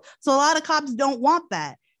schedule. So a lot of cops don't want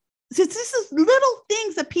that. Since this is little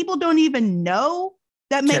things that people don't even know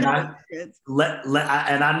that make a difference.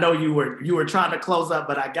 And I know you were trying to close up,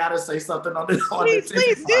 but I gotta say something on this.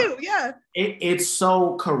 Please do. Yeah. It's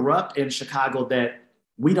so corrupt in Chicago that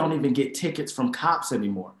we don't even get tickets from cops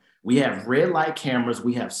anymore. We have red light cameras,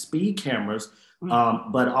 we have speed cameras,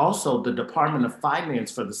 but also the Department of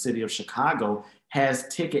Finance for the city of Chicago has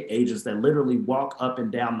ticket agents that literally walk up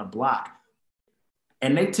and down the block.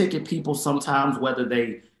 And they ticket people sometimes whether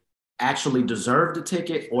they actually deserve the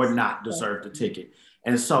ticket or not deserve the ticket.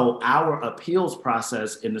 And so our appeals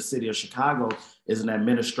process in the city of Chicago is an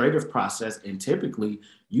administrative process. And typically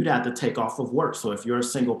you'd have to take off of work. So if you're a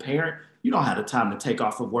single parent, you don't have the time to take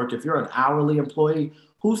off of work. If you're an hourly employee,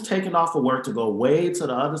 who's taking off of work to go way to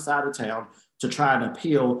the other side of town to try and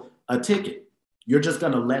appeal a ticket? You're just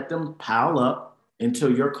going to let them pile up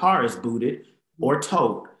until your car is booted or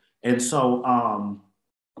towed. And so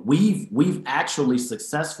we've actually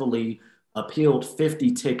successfully appealed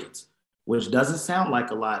 50 tickets, which doesn't sound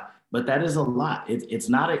like a lot, but that is a lot. It's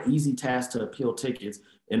not an easy task to appeal tickets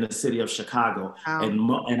in the city of Chicago.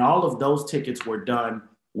 Wow. And all of those tickets were done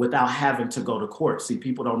without having to go to court. See,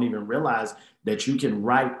 people don't even realize that you can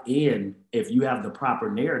write in, if you have the proper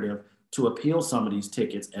narrative, to appeal some of these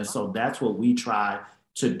tickets. And so that's what we try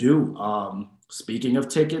to do. Speaking of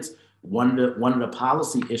tickets, one of the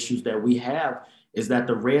policy issues that we have is that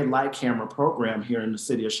the red light camera program here in the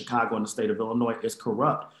city of Chicago and the state of Illinois is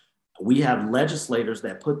corrupt. We have legislators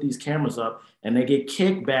that put these cameras up and they get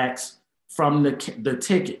kickbacks from the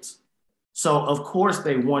tickets. So of course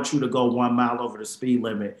they want you to go 1 mile over the speed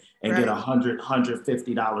limit and get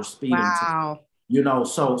 $150 speeding ticket.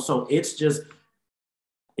 So it's just,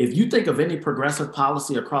 if you think of any progressive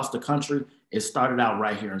policy across the country, it started out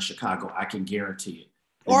right here in Chicago. I can guarantee it.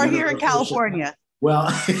 Or here in California. Well,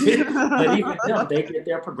 but even them, they get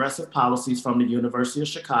their progressive policies from the University of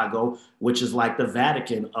Chicago, which is like the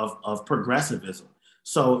Vatican of progressivism.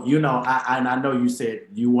 So, I know you said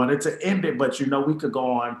you wanted to end it, but we could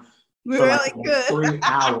go on. We really could. 3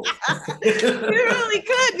 hours. We really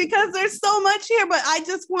could, because there's so much here, but I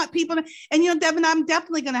just want people to, and Devin, I'm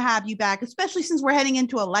definitely going to have you back, especially since we're heading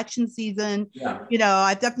into election season. Yeah.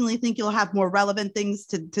 I definitely think you'll have more relevant things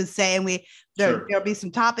to say, and there'll be some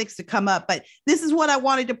topics to come up, but this is what I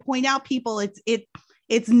wanted to point out, people.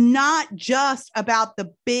 It's not just about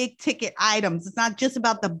the big ticket items. It's not just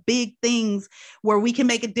about the big things where we can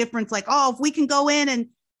make a difference. Like, if we can go in and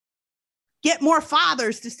get more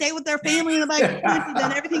fathers to stay with their family in the back,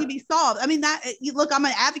 then everything can be solved. I mean, look, I'm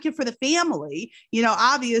an advocate for the family,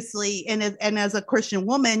 obviously, and as a Christian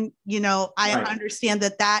woman, I understand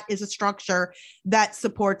that is a structure that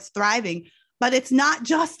supports thriving. But it's not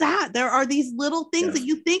just that. There are these little things that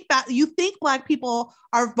you think about. You think Black people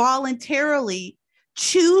are voluntarily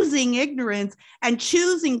choosing ignorance and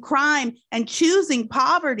choosing crime and choosing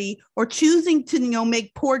poverty, or choosing to,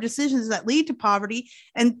 make poor decisions that lead to poverty.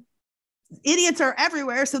 And idiots are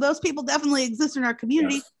everywhere. So those people definitely exist in our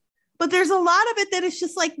community. Yes. But there's a lot of it that is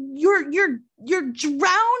just like you're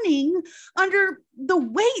drowning under the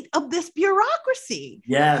weight of this bureaucracy.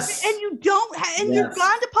 Yes. And you don't you've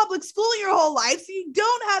gone to public school your whole life, so you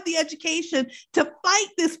don't have the education to fight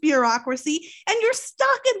this bureaucracy, and you're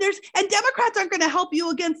stuck in and Democrats aren't going to help you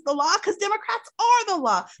against the law, because Democrats are the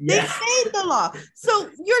law. They made the law. So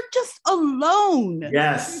you're just alone.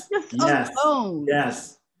 Yes. You're just alone.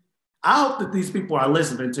 Yes. I hope that these people are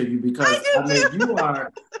listening to you, because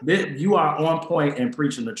you are on point and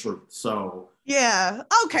preaching the truth. So yeah.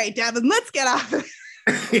 Okay, Devin, let's get off. Let's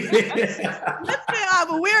get off.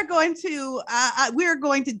 We're going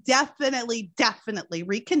to definitely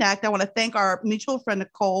reconnect. I want to thank our mutual friend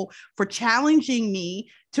Nicole for challenging me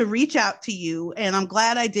to reach out to you, and I'm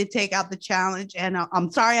glad I did take out the challenge. And I'm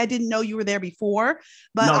sorry I didn't know you were there before,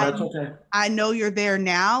 but no, that's okay. I know you're there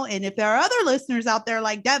now. And if there are other listeners out there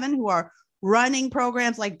like Devin who are running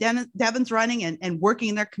programs like Devin's running and working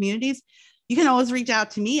in their communities, you can always reach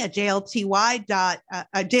out to me at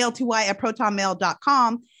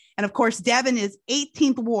jlty@protonmail.com. And of course, Devin is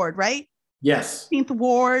 18th Ward, right? Yes. 18th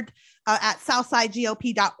Ward at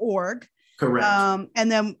southsidegop.org. Correct.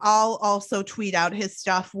 And then I'll also tweet out his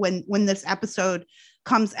stuff when this episode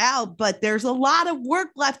comes out. But there's a lot of work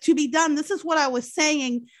left to be done. This is what I was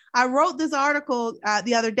saying. I wrote this article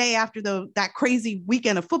the other day after that crazy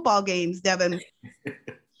weekend of football games, Devin.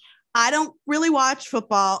 I don't really watch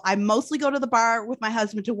football. I mostly go to the bar with my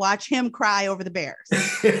husband to watch him cry over the Bears.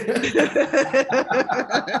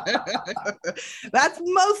 That's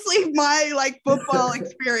mostly my football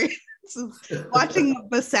experience. Watching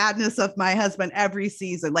the sadness of my husband every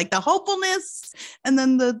season, like the hopefulness, and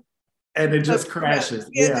then it just crashes.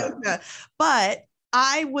 Yeah. But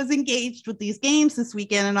I was engaged with these games this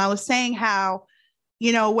weekend, and I was saying how,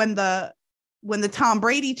 when the Tom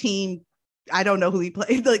Brady team, I don't know who he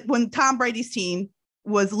played, like when Tom Brady's team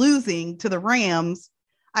was losing to the Rams,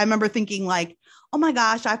 I remember thinking like, oh my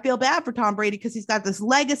gosh, I feel bad for Tom Brady, because he's got this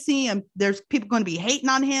legacy and there's people going to be hating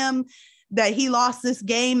on him that he lost this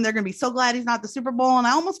game. They're going to be so glad he's not at the Super Bowl. And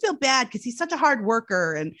I almost feel bad because he's such a hard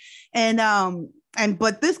worker.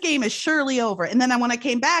 But this game is surely over. And then when I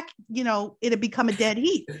came back, it had become a dead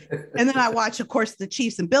heat. And then I watched, of course, the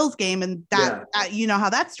Chiefs and Bills game, and that, how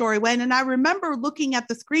that story went. And I remember looking at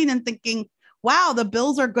the screen and thinking, wow, the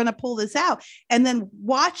Bills are going to pull this out. And then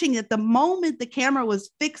watching it, the moment the camera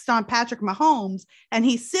was fixed on Patrick Mahomes and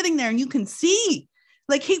he's sitting there, and you can see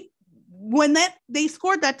like when they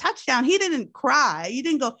scored that touchdown, he didn't cry. He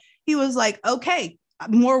didn't go, he was like, okay,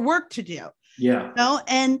 more work to do. Yeah.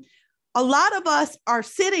 And a lot of us are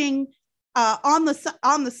sitting on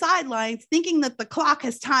the sidelines thinking that the clock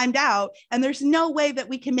has timed out and there's no way that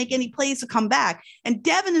we can make any plays to come back. And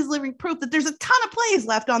Devin is living proof that there's a ton of plays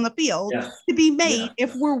left on the field to be made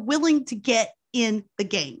if we're willing to get in the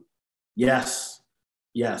game. Yes.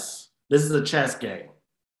 This is a chess game.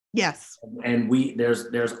 Yes. And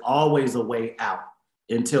there's always a way out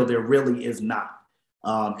until there really is not.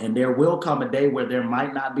 And there will come a day where there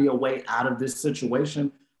might not be a way out of this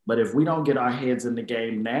situation. But if we don't get our heads in the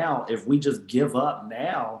game now, if we just give up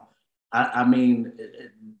now, I mean,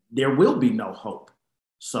 there will be no hope.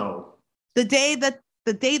 So the day that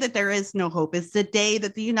there is no hope is the day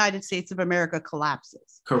that the United States of America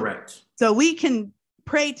collapses. Correct. So we can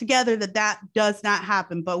pray together that does not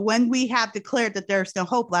happen. But when we have declared that there's no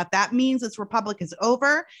hope left, that means this republic is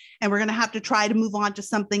over and we're going to have to try to move on to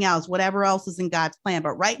something else, whatever else is in God's plan.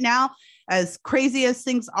 But right now, as crazy as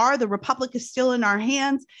things are, the republic is still in our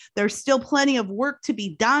hands. There's still plenty of work to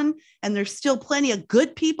be done, and there's still plenty of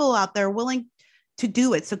good people out there willing to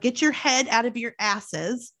do it. So get your head out of your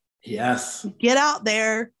asses. Yes. Get out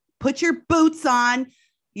there, put your boots on.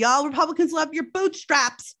 Y'all Republicans love your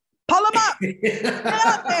bootstraps. Pull them up. Get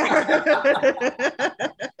out there.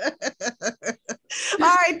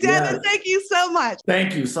 All right, Devin, thank you so much.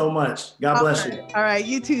 Thank you so much. God bless you. All right,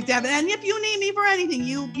 you too, Devin. And if you need me for anything,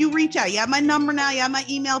 you reach out. You have my number now. You have my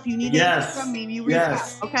email. If you need anything from me, you reach out.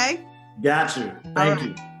 Okay? Got you. Thank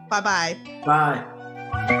you. Bye-bye. Bye.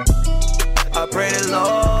 I pray the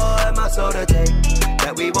Lord my soul to take,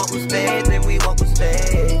 that we won't lose faith and we won't lose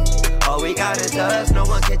faith. All we got is us, no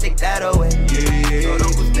one can take that away. So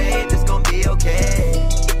don't go stay, it's gonna be okay.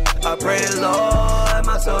 I pray the Lord,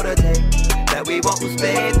 my soul to take, that we won't lose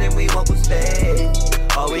faith and we won't lose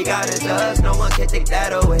faith. All we got is us, no one can take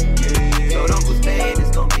that away. So don't lose faith,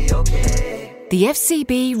 it's gonna be okay. The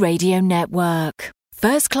FCB Radio Network.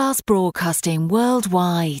 First class broadcasting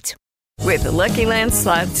worldwide. With the Lucky Land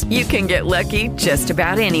Slots, you can get lucky just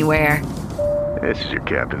about anywhere. This is your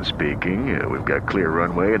captain speaking. We've got clear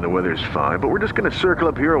runway and the weather's fine, but we're just going to circle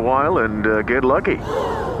up here a while and get lucky.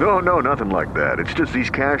 No, nothing like that. It's just these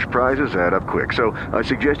cash prizes add up quick. So I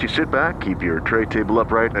suggest you sit back, keep your tray table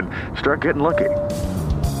upright, and start getting lucky.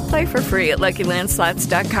 Play for free at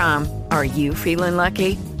LuckyLandSlots.com. Are you feeling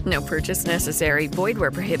lucky? No purchase necessary. Void where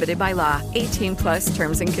prohibited by law. 18+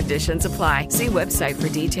 terms and conditions apply. See website for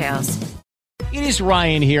details. It is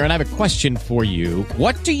Ryan here, and I have a question for you.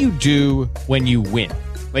 What do you do when you win?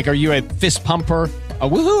 Like, are you a fist pumper, a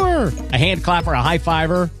woo-hooer, a hand clapper, a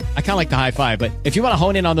high-fiver? I kind of like the high-five, but if you want to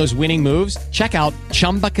hone in on those winning moves, check out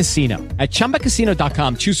Chumba Casino. At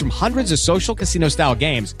ChumbaCasino.com, choose from hundreds of social casino-style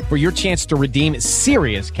games for your chance to redeem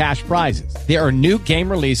serious cash prizes. There are new game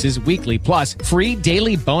releases weekly, plus free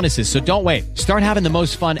daily bonuses, so don't wait. Start having the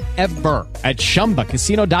most fun ever at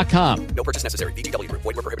ChumbaCasino.com. No purchase necessary. VGW Group.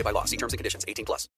 Void where prohibited by law. See terms and conditions. 18+.